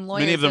to become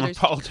lawyers. Many of them are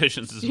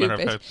politicians, as a matter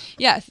of fact.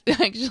 Yes,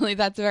 actually,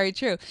 that's very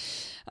true.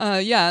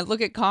 Yeah,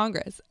 look at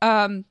Congress.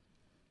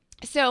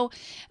 So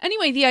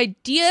anyway, the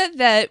idea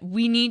that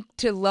we need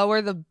to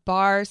lower the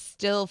bar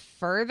still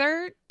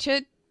further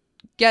to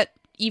get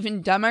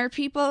even dumber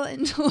people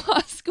into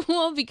law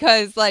school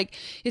because like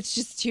it's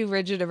just too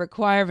rigid a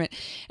requirement.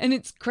 And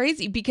it's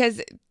crazy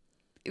because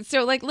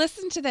so like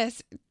listen to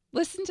this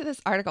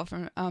article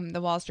from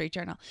the Wall Street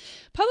Journal.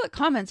 Public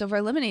comments over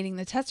eliminating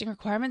the testing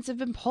requirements have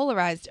been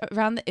polarized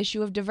around the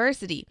issue of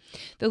diversity.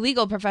 The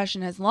legal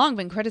profession has long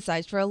been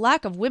criticized for a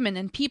lack of women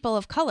and people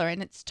of color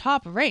in its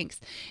top ranks.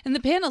 And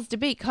the panel's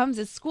debate comes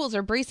as schools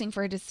are bracing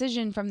for a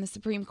decision from the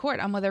Supreme Court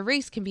on whether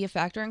race can be a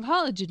factor in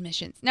college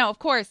admissions. Now, of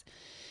course,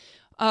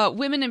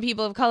 women and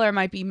people of color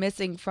might be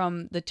missing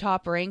from the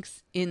top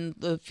ranks in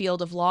the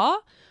field of law,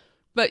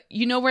 but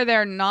you know where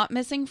they're not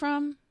missing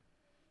from?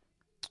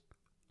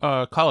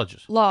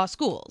 Colleges. Law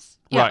schools.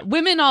 Yeah, right.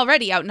 Women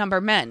already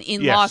outnumber men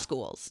in law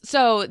schools.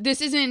 So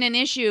this isn't an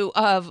issue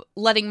of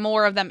letting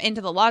more of them into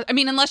the law. I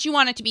mean, unless you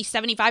want it to be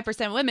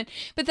 75% women,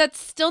 but that's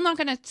still not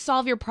going to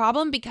solve your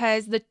problem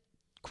because the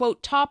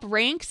quote top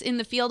ranks in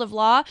the field of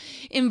law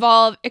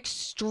involve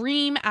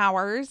extreme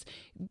hours,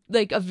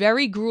 like a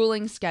very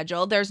grueling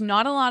schedule. There's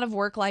not a lot of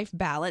work-life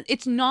balance.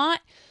 It's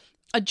not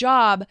a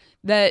job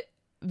that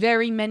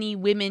very many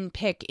women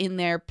pick in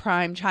their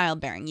prime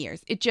childbearing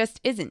years. It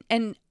just isn't.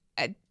 And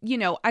you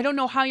know, I don't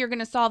know how you're going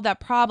to solve that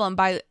problem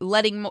by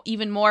letting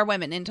even more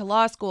women into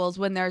law schools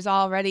when there's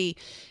already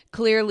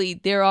clearly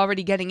they're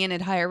already getting in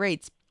at higher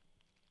rates.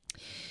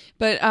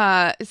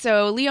 But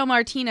so Leo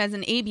Martinez,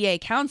 an ABA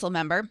council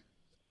member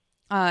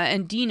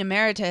and Dean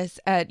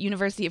Emeritus at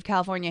University of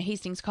California,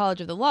 Hastings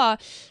College of the Law,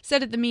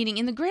 said at the meeting,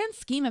 in the grand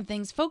scheme of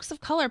things, folks of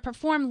color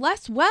perform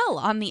less well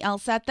on the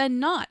LSAT than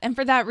not. And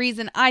for that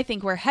reason, I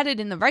think we're headed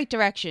in the right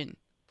direction.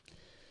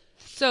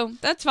 So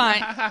that's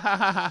fine.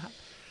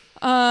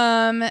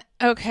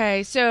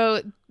 Okay,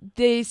 so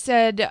they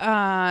said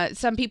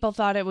some people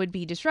thought it would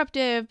be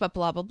disruptive, but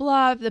blah, blah,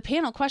 blah. The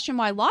panel questioned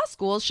why law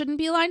schools shouldn't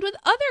be aligned with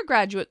other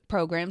graduate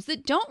programs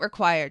that don't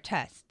require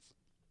tests.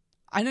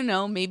 I don't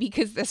know, maybe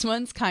because this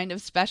one's kind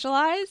of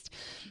specialized.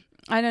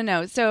 I don't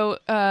know. So,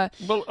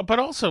 well, but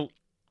also,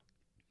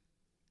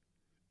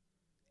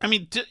 I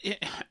mean,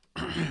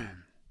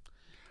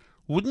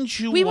 wouldn't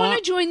you we want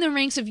to join the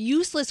ranks of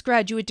useless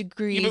graduate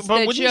degrees? Yeah,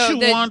 but wouldn't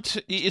you want,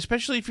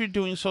 especially if you're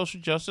doing social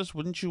justice,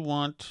 wouldn't you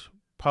want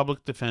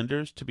public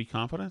defenders to be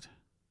competent?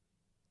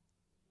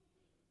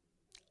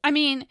 I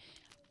mean,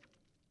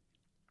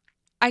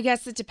 I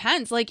guess it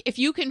depends. Like, if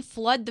you can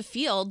flood the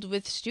field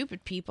with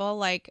stupid people,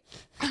 like,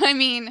 I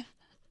mean,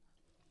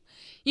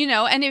 you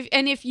know, and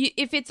if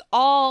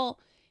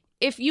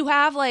you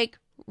have like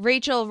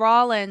Rachel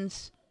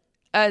Rollins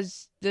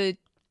as the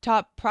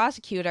top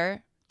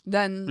prosecutor,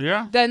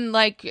 then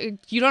like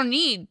you don't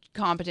need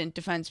competent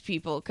defense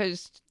people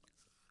because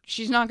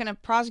she's not going to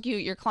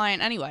prosecute your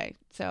client anyway.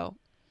 So,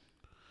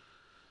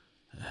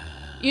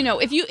 you know,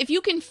 if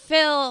you can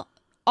fill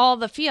all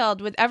the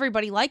field with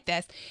everybody like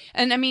this,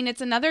 and I mean,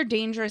 it's another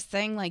dangerous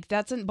thing. Like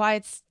that's why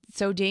it's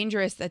so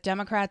dangerous that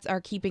Democrats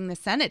are keeping the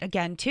Senate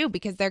again too,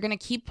 because they're going to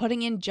keep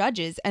putting in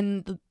judges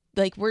and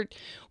like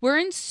we're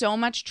in so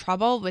much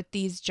trouble with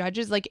these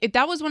judges. Like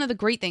that was one of the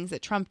great things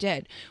that Trump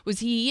did was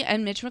he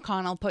and Mitch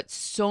McConnell put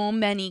so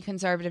many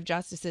conservative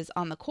justices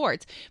on the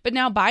courts. But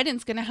now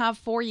Biden's going to have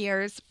 4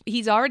 years.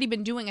 He's already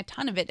been doing a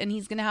ton of it, and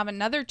he's going to have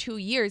another 2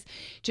 years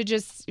to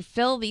just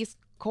fill these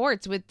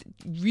courts with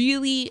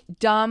really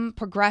dumb,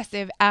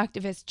 progressive,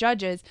 activist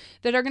judges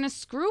that are going to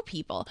screw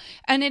people.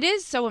 And it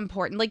is so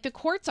important. Like, the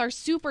courts are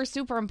super,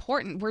 super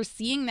important. We're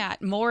seeing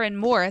that more and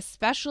more,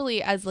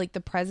 especially as like the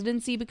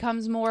presidency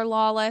becomes more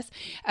lawless,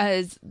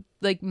 as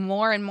like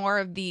more and more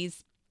of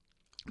these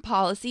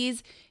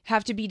policies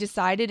have to be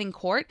decided in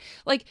court.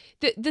 Like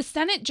the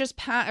Senate just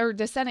or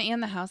the Senate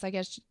and the House, I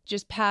guess,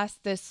 just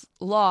passed this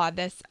law,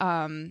 this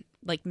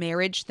like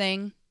marriage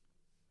thing.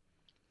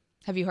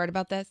 Have you heard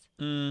about this?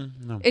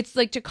 No. It's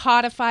like to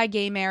codify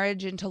gay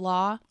marriage into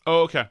law.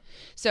 Oh, okay.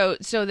 So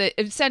that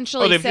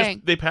essentially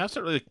they passed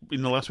it like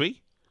in the last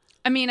week?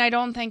 I mean, I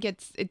don't think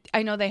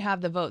I know they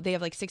have the vote. They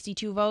have like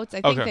 62 votes.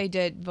 I think they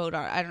did vote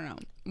on, I don't know.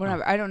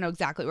 Whatever. I don't know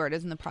exactly where it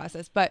is in the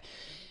process, but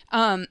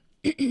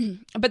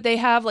but they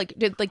have like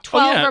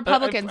 12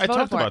 Republicans I voted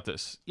talked for about it.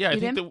 this. Yeah,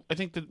 I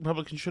think the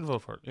Republicans should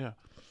vote for it. Yeah.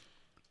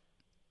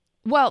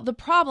 Well, the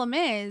problem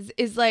is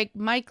like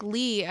Mike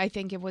Lee, I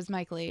think it was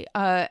Mike Lee,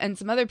 and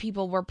some other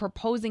people were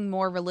proposing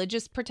more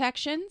religious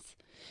protections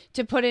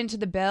to put into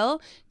the bill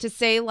to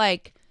say,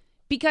 like,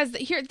 because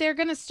here they're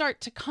going to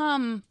start to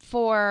come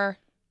for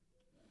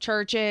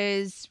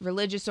churches,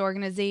 religious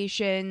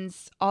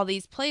organizations, all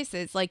these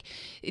places, like,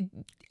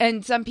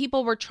 and some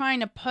people were trying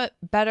to put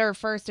better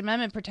First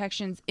Amendment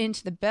protections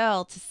into the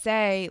bill to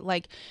say,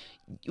 like,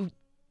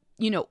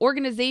 you know,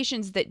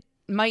 organizations that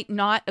might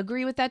not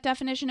agree with that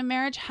definition of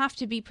marriage have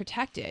to be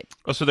protected.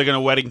 Oh, so they're going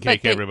to wedding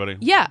cake everybody.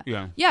 Yeah.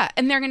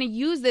 And they're going to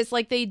use this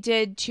like they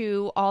did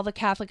to all the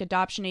Catholic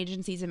adoption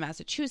agencies in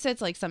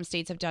Massachusetts, like some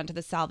states have done to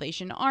the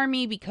Salvation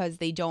Army, because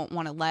they don't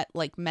want to let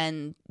like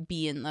men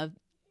be in the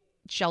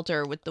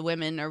shelter with the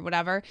women or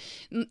whatever.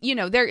 You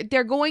know,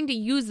 they're going to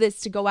use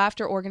this to go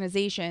after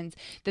organizations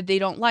that they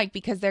don't like,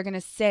 because they're going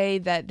to say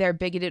that they're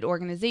bigoted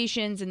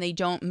organizations and they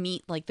don't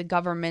meet like the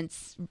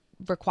government's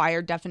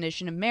required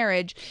definition of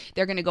marriage.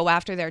 They're going to go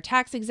after their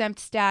tax exempt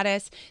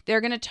status. They're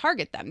going to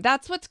target them.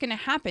 That's what's going to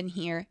happen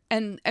here.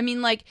 And I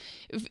mean, like,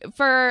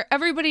 for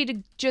everybody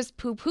to just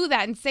poo-poo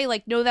that and say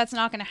like, no, that's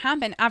not going to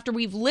happen after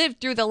we've lived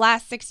through the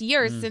last 6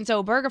 years since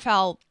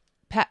Obergefell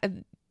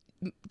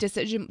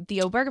decision, the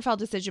Obergefell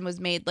decision was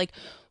made. Like,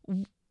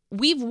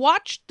 we've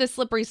watched the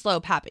slippery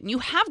slope happen. You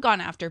have gone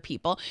after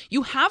people.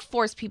 You have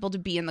forced people to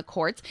be in the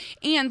courts.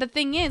 And the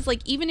thing is,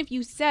 like, even if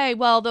you say,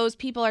 well, those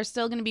people are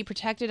still going to be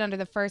protected under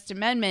the First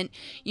Amendment,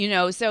 you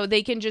know, so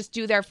they can just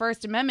do their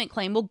First Amendment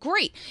claim. Well,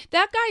 great.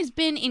 That guy's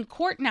been in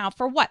court now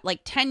for what,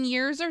 like 10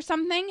 years or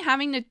something,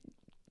 having to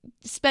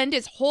spend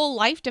his whole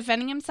life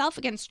defending himself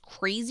against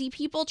crazy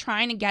people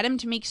trying to get him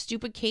to make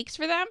stupid cakes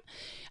for them.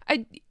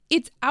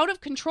 It's out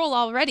of control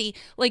already.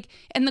 Like,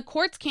 and the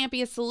courts can't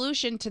be a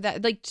solution to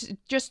that. Like,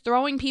 just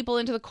throwing people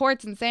into the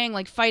courts and saying,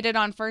 like, fight it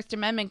on First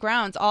Amendment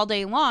grounds all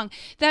day long.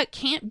 That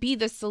can't be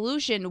the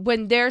solution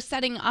when they're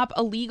setting up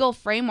a legal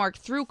framework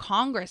through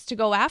Congress to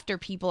go after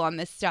people on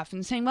this stuff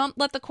and saying, well,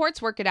 let the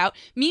courts work it out.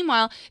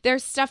 Meanwhile, they're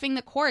stuffing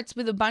the courts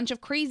with a bunch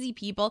of crazy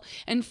people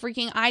and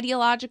freaking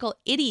ideological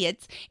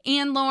idiots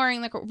and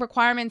lowering the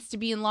requirements to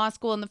be in law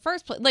school in the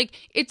first place.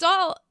 Like, it's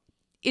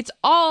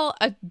all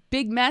a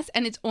big mess,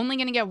 and it's only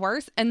going to get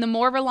worse. And the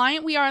more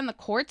reliant we are on the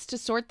courts to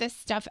sort this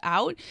stuff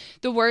out,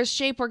 the worse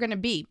shape we're going to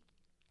be.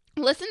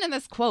 Listen to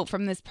this quote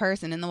from this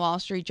person in the Wall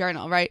Street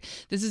Journal, right?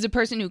 This is a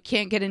person who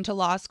can't get into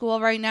law school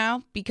right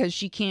now because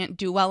she can't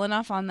do well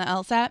enough on the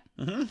LSAT.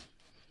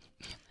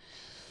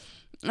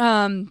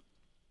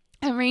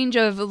 A range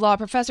of law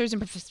professors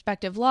and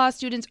prospective law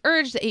students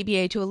urged the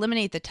ABA to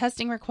eliminate the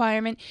testing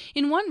requirement.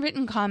 In one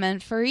written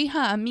comment,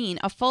 Fariha Amin,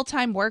 a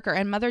full-time worker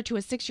and mother to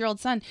a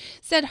 6-year-old son,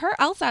 said her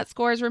LSAT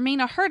scores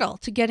remain a hurdle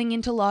to getting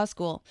into law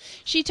school.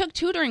 She took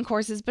tutoring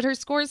courses, but her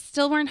scores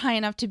still weren't high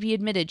enough to be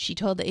admitted, she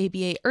told the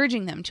ABA,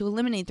 urging them to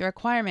eliminate the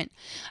requirement.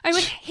 I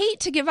would hate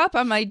to give up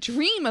on my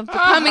dream of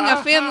becoming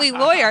a family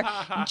lawyer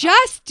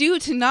just due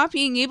to not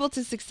being able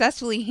to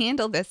successfully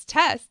handle this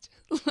test.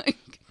 Like,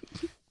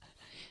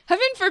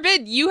 heaven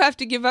forbid you have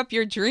to give up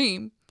your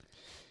dream.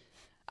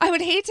 I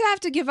would hate to have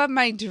to give up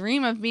my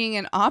dream of being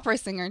an opera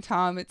singer,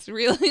 Tom. It's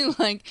really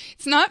like,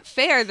 it's not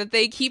fair that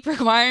they keep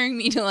requiring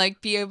me to like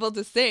be able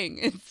to sing.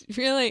 It's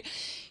really,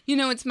 you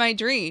know, it's my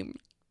dream.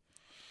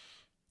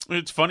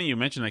 It's funny you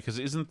mention that, because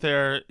isn't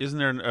there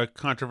a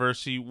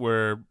controversy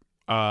where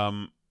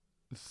out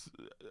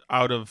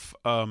of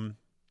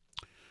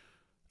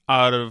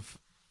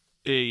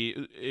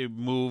a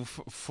move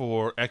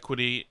for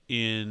equity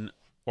in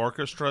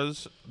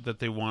orchestras that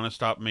they want to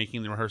stop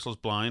making the rehearsals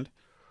blind?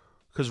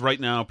 Because right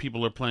now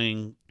people are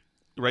playing,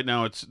 right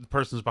now it's the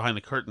person's behind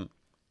the curtain.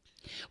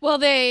 Well,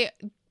 they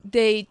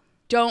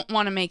don't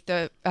want to make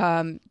the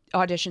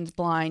auditions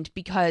blind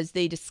because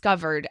they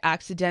discovered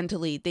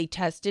accidentally, they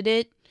tested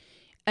it,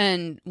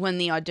 and when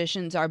the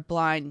auditions are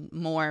blind,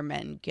 more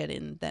men get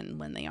in than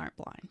when they aren't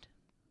blind.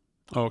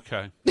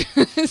 Okay.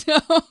 So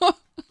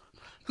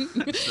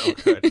so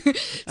good.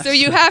 So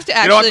you have to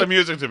actually. You don't want the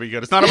music to be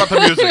good. It's not about the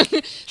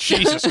music.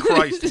 Jesus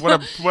Christ!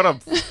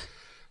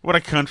 What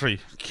a country!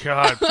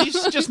 God, please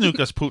just nuke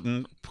us,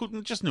 Putin.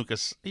 Putin, just nuke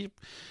us.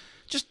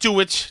 Just do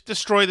it.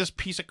 Destroy this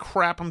piece of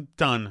crap. I'm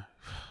done.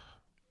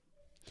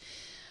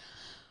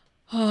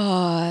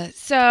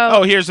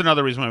 So here's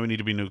another reason why we need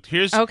to be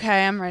nuked.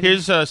 okay, I'm ready.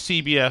 Here's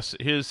CBS.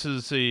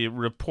 Here's a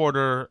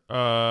reporter.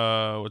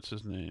 What's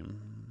his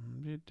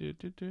name?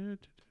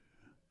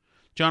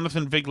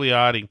 Jonathan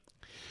Vigliotti.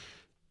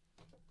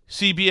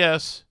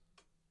 CBS.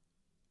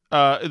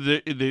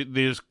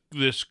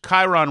 This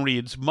Chiron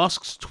reads,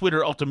 Musk's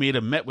Twitter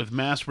ultimatum met with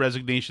mass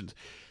resignations.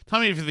 Tell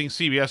me if you think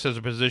CBS has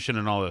a position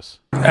in all this.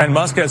 And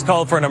Musk has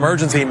called for an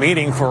emergency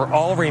meeting for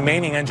all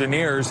remaining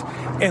engineers.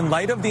 In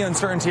light of the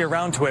uncertainty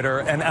around Twitter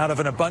and out of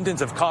an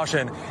abundance of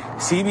caution,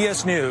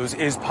 CBS News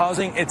is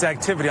pausing its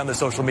activity on the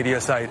social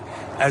media site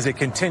as it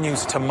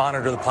continues to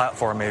monitor the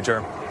platform,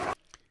 Major.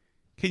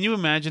 Can you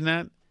imagine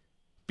that?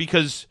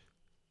 Because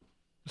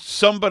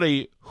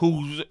somebody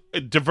whose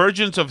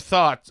divergence of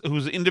thought,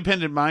 who's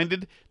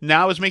independent-minded,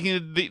 now is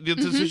making the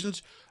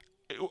decisions.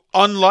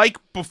 Unlike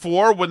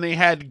before when they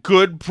had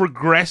good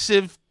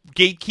progressive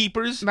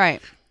gatekeepers.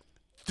 Right.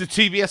 The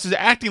CBS is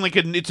acting like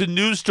it's a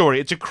news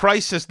story. It's a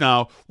crisis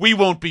now. We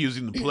won't be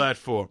using the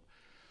platform.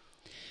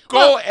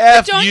 Go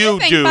F you,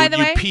 dude,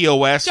 you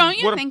POS. Don't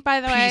you think, by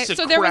the way?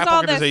 So there was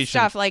all this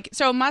stuff.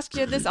 So Musk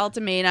did this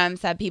ultimatum,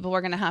 said people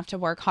were going to have to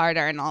work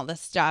harder and all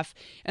this stuff.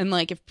 And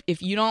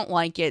if you don't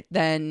like it,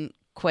 then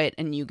quit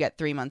and you get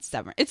 3 months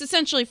severance. It's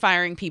essentially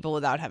firing people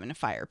without having to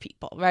fire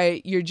people,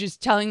 right? You're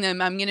just telling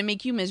them, I'm going to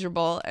make you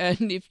miserable.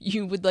 And if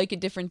you would like a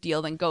different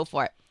deal, then go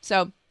for it.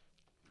 So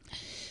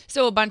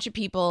a bunch of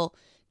people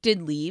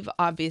did leave,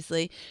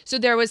 obviously. So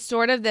there was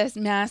sort of this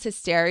mass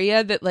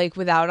hysteria that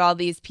without all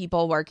these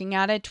people working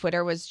at it,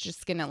 Twitter was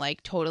just going to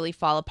totally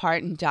fall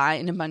apart and die.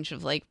 And a bunch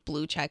of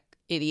blue check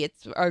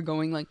idiots are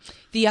going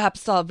the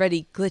app's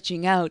already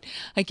glitching out.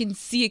 I can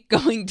see it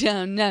going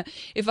down now.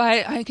 If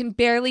I can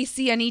barely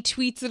see any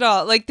tweets at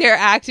all. They're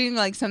acting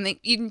like something,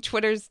 even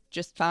Twitter's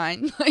just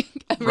fine.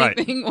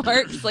 Everything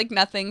works.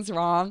 Nothing's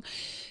wrong.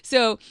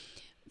 So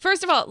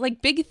first of all,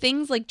 big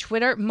things like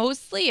Twitter,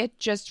 mostly it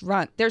just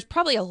runs. There's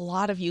probably a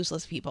lot of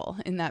useless people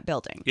in that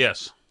building.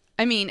 Yes.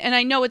 I mean, and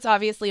I know it's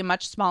obviously a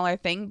much smaller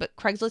thing, but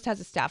Craigslist has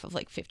a staff of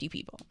 50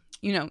 people.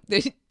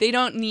 They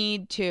don't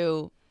need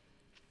to,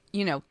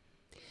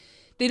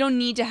 they don't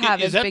need to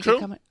have as big a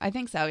company. I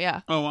think so,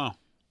 yeah. Oh, wow.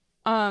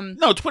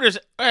 No, Twitter's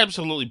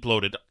absolutely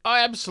bloated.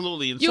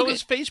 Absolutely. And so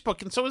is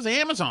Facebook, and so is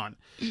Amazon.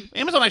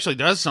 Amazon actually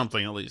does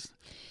something, at least.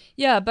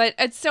 Yeah,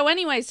 but so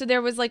anyway, so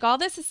there was all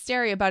this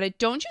hysteria about it.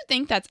 Don't you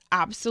think that's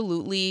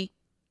absolutely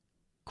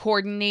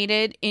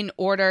coordinated in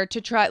order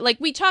to try,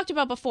 we talked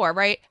about before,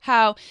 right?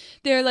 How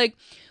they're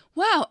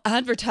wow,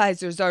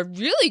 advertisers are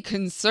really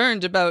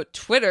concerned about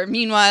Twitter.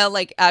 Meanwhile,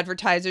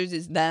 advertisers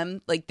is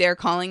them. They're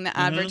calling the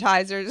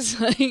advertisers.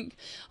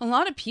 A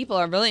lot of people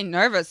are really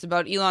nervous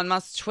about Elon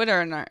Musk's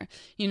Twitter and are,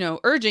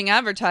 urging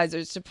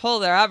advertisers to pull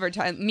their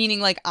advertising,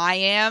 meaning I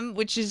am,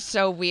 which is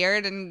so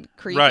weird and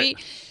creepy.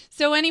 Right.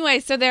 So anyway,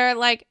 so they're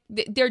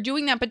they're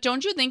doing that, but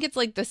don't you think it's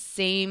the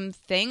same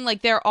thing?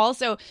 They're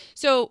also,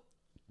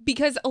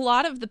 because a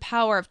lot of the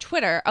power of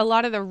Twitter, a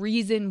lot of the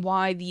reason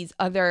why these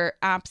other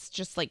apps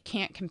just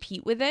can't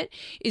compete with it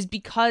is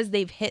because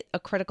they've hit a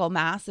critical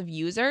mass of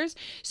users.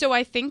 So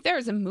I think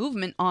there's a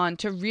movement on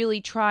to really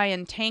try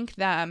and tank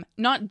them,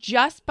 not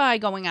just by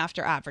going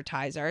after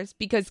advertisers,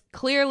 because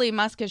clearly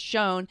Musk has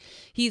shown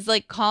he's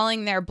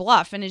calling their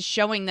bluff and is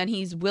showing that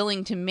he's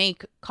willing to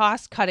make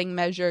cost-cutting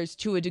measures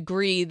to a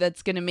degree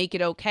that's going to make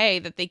it okay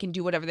that they can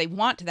do whatever they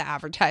want to the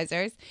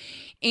advertisers.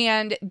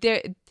 And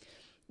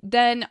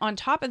then on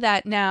top of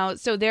that now,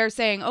 so they're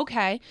saying,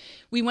 okay,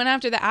 we went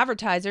after the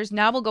advertisers.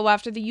 Now we'll go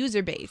after the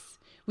user base.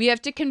 We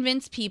have to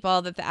convince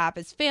people that the app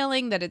is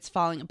failing, that it's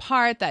falling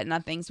apart, that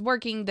nothing's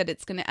working, that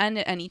it's going to end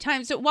at any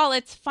time. So while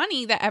it's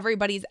funny that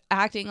everybody's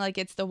acting like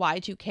it's the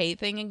Y2K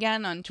thing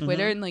again on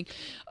Twitter and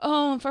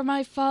oh, for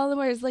my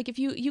followers, if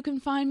you can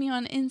find me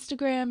on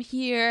Instagram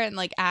here and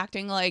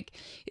acting like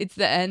it's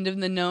the end of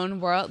the known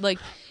world,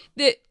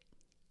 and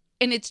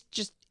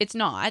it's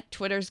not.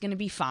 Twitter's going to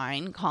be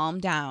fine. Calm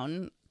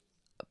down.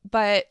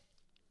 But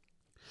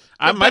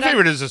my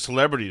favorite is a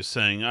celebrity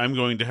saying, I'm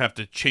going to have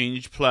to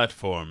change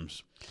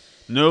platforms.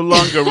 No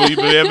longer will you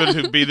be able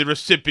to be the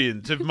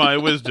recipient of my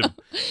wisdom.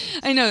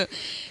 I know.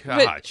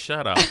 God,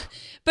 shut up.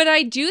 But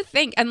I do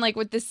think, and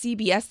with the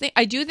CBS thing,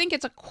 I do think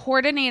it's a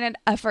coordinated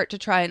effort to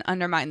try and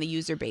undermine the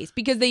user base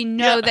because they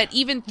know that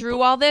even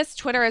through all this,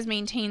 Twitter has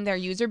maintained their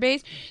user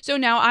base. So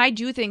now I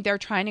do think they're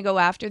trying to go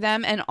after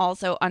them and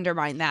also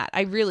undermine that.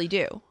 I really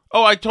do.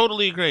 Oh, I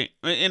totally agree.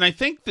 And I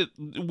think that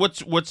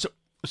what's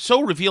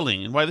so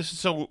revealing and why this is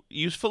so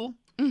useful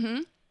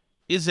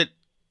is that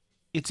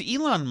it's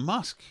Elon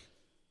Musk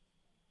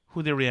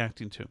who they're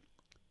reacting to.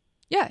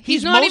 Yeah,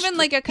 he's not even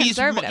a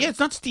conservative. It's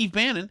not Steve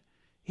Bannon.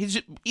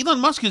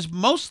 Elon Musk is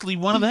mostly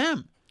one of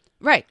them.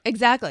 Right,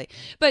 exactly.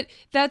 But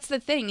that's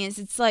the thing is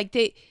it's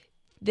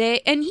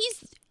they and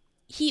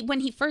when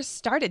he first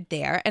started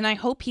there, and I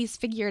hope he's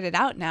figured it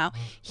out now,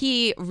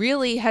 he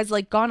really has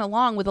like gone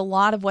along with a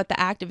lot of what the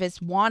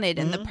activists wanted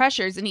and the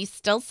pressures. And he's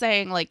still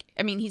saying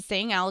he's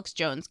saying Alex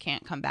Jones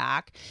can't come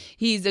back.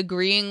 He's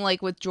agreeing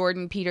like with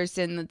Jordan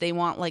Peterson that they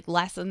want like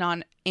less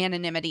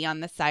anonymity on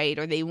the site,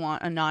 or they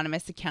want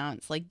anonymous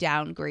accounts like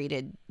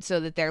downgraded so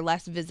that they're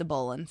less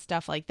visible and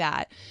stuff like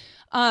that.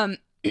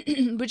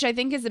 Which I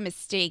think is a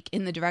mistake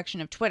in the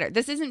direction of Twitter.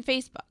 This isn't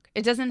Facebook.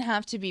 It doesn't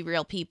have to be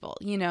real people,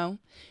 you know?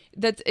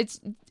 But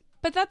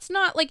that's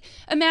not like,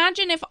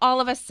 imagine if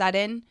all of a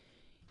sudden,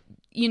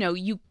 you know,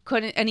 you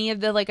couldn't, any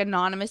of the like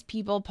anonymous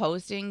people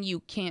posting,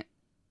 you can't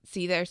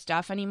see their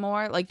stuff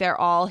anymore. Like they're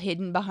all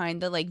hidden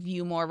behind the like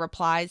view more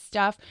replies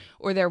stuff,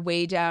 or they're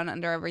way down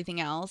under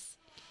everything else.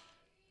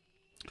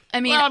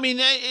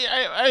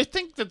 I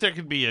think that there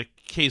could be a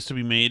case to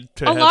be made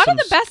to a have lot some,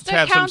 of the best to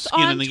have accounts some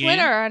skin on in the Twitter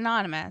game. are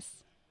anonymous.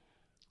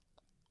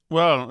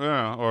 Well,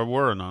 yeah, or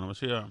were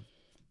anonymous, yeah.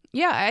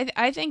 Yeah,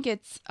 I think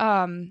it's,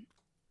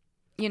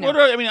 you know.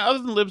 Other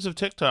than Libs of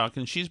TikTok,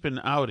 and she's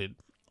been outed,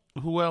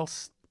 who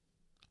else?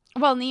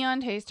 Well, Neon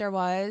Taster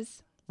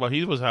was. Well,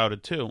 he was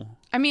outed too.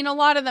 I mean, a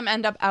lot of them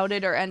end up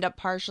outed or end up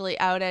partially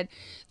outed.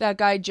 That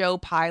guy, Joe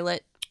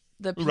Pilot,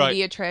 the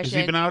pediatrician. Right. Has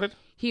he been outed?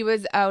 He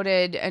was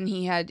outed, and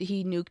he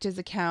nuked his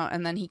account,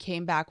 and then he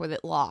came back with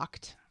it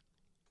locked.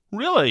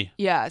 Really?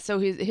 Yeah, so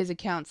his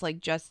account's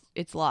like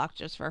it's locked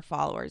just for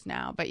followers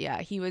now. But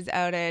yeah, he was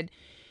outed.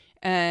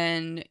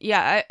 And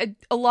yeah,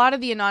 a lot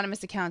of the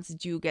anonymous accounts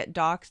do get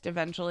doxxed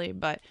eventually,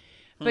 but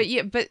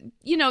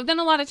you know, then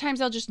a lot of times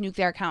they'll just nuke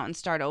their account and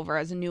start over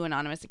as a new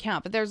anonymous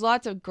account. But there's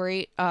lots of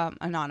great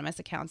anonymous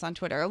accounts on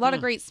Twitter, a lot of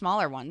great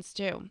smaller ones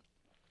too.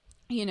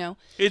 You know,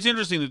 it's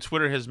interesting that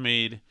Twitter has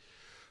made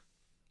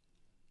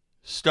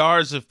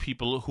stars of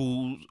people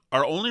who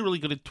are only really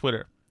good at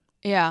Twitter.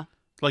 Yeah,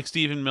 like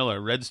Stephen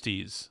Miller, Red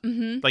Steez.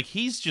 Mm-hmm. Like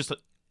he's just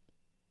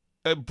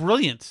a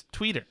brilliant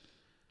tweeter.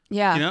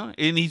 Yeah. You know,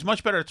 and he's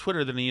much better at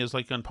Twitter than he is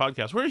like on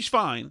podcasts, where he's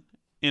fine.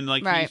 And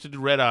like he used to do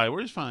Red Eye,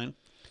 where he's fine.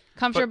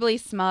 Comfortably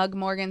Smug,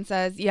 Morgan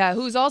says. Yeah,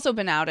 who's also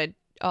been outed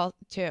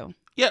too.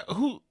 Yeah,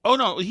 who? Oh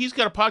no, he's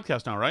got a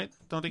podcast now, right?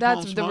 Don't they call him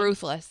That's Smug? the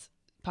Ruthless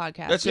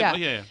podcast. That's yeah. it.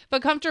 Yeah.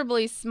 But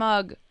Comfortably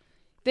Smug,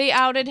 they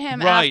outed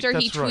him after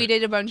he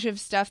tweeted a bunch of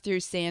stuff through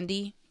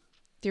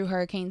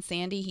Hurricane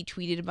Sandy. He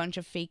tweeted a bunch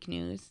of fake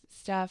news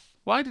stuff.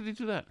 Why did he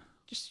do that?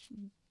 Just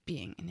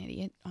being an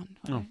idiot on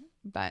Twitter.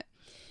 But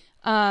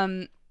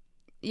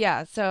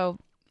yeah, so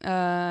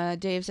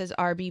Dave says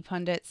RB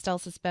Pundit still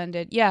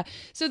suspended. Yeah,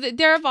 so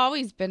there have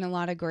always been a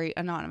lot of great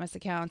anonymous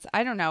accounts.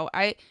 I don't know.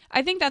 I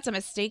think that's a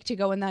mistake to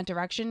go in that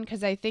direction,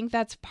 because I think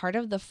that's part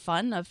of the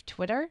fun of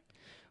Twitter,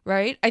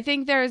 right? I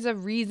think there's a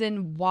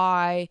reason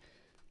why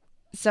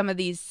some of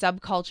these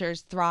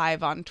subcultures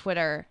thrive on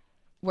Twitter,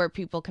 where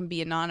people can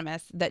be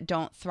anonymous, that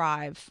don't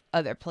thrive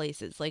other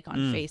places, like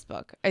on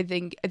Facebook. I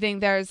think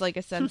there's like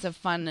a sense of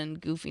fun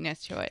and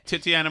goofiness to it.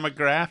 Titiana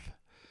McGrath?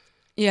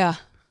 Yeah.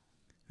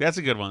 That's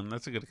a good one.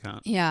 That's a good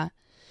account. Yeah.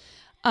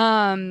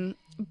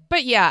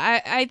 But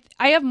yeah,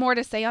 I have more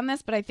to say on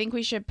this, but I think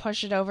we should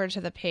push it over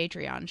to the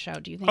Patreon show.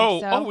 Do you think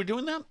so? Oh, we're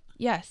doing that?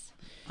 Yes.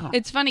 Oh.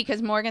 It's funny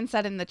because Morgan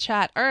said in the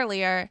chat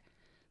earlier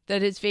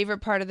that his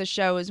favorite part of the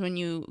show is when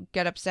you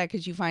get upset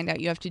because you find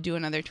out you have to do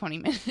another 20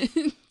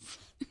 minutes.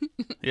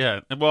 Yeah.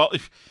 Well,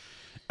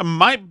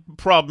 my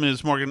problem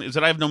is, Morgan, is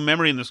that I have no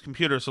memory in this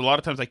computer, so a lot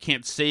of times I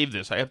can't save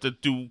this. I have to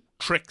do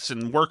tricks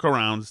and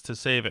workarounds to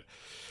save it.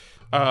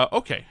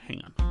 Okay,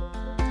 hang on.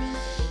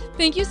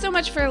 Thank you so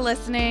much for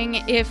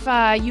listening. If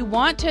you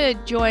want to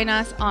join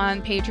us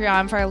on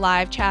Patreon for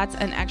live chats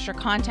and extra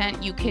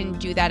content, you can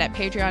do that at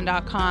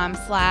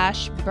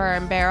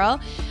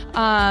patreon.com/burnbarrel.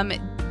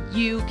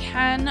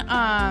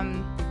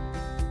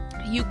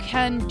 You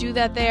can do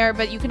that there,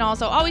 but you can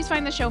also always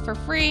find the show for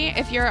free.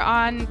 If you're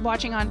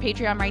watching on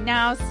Patreon right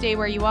now, stay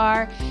where you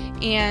are,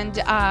 and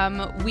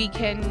we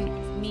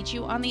can meet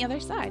you on the other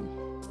side.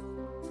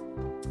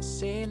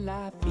 C'est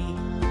la vie.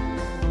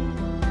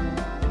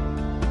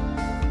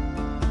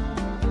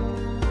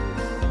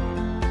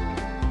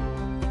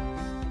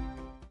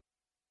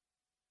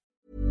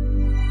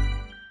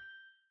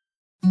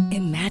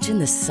 Imagine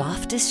the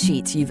softest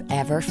sheets you've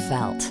ever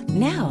felt.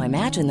 Now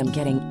imagine them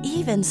getting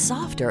even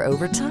softer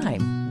over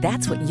time.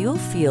 That's what you'll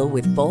feel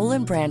with Boll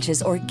 &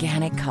 Branch's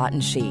organic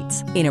cotton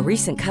sheets. In a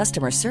recent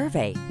customer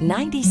survey,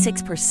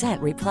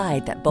 96%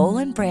 replied that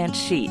Boll & Branch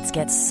sheets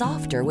get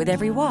softer with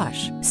every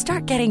wash.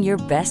 Start getting your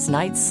best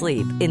night's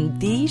sleep in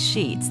these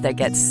sheets that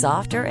get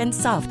softer and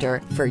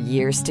softer for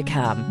years to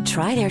come.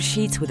 Try their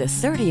sheets with a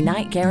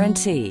 30-night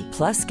guarantee.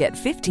 Plus, get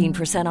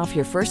 15% off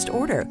your first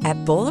order at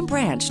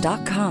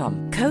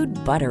bollandbranch.com. Code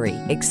BUTTERY.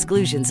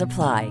 Exclusions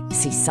apply.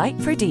 See site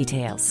for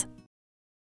details.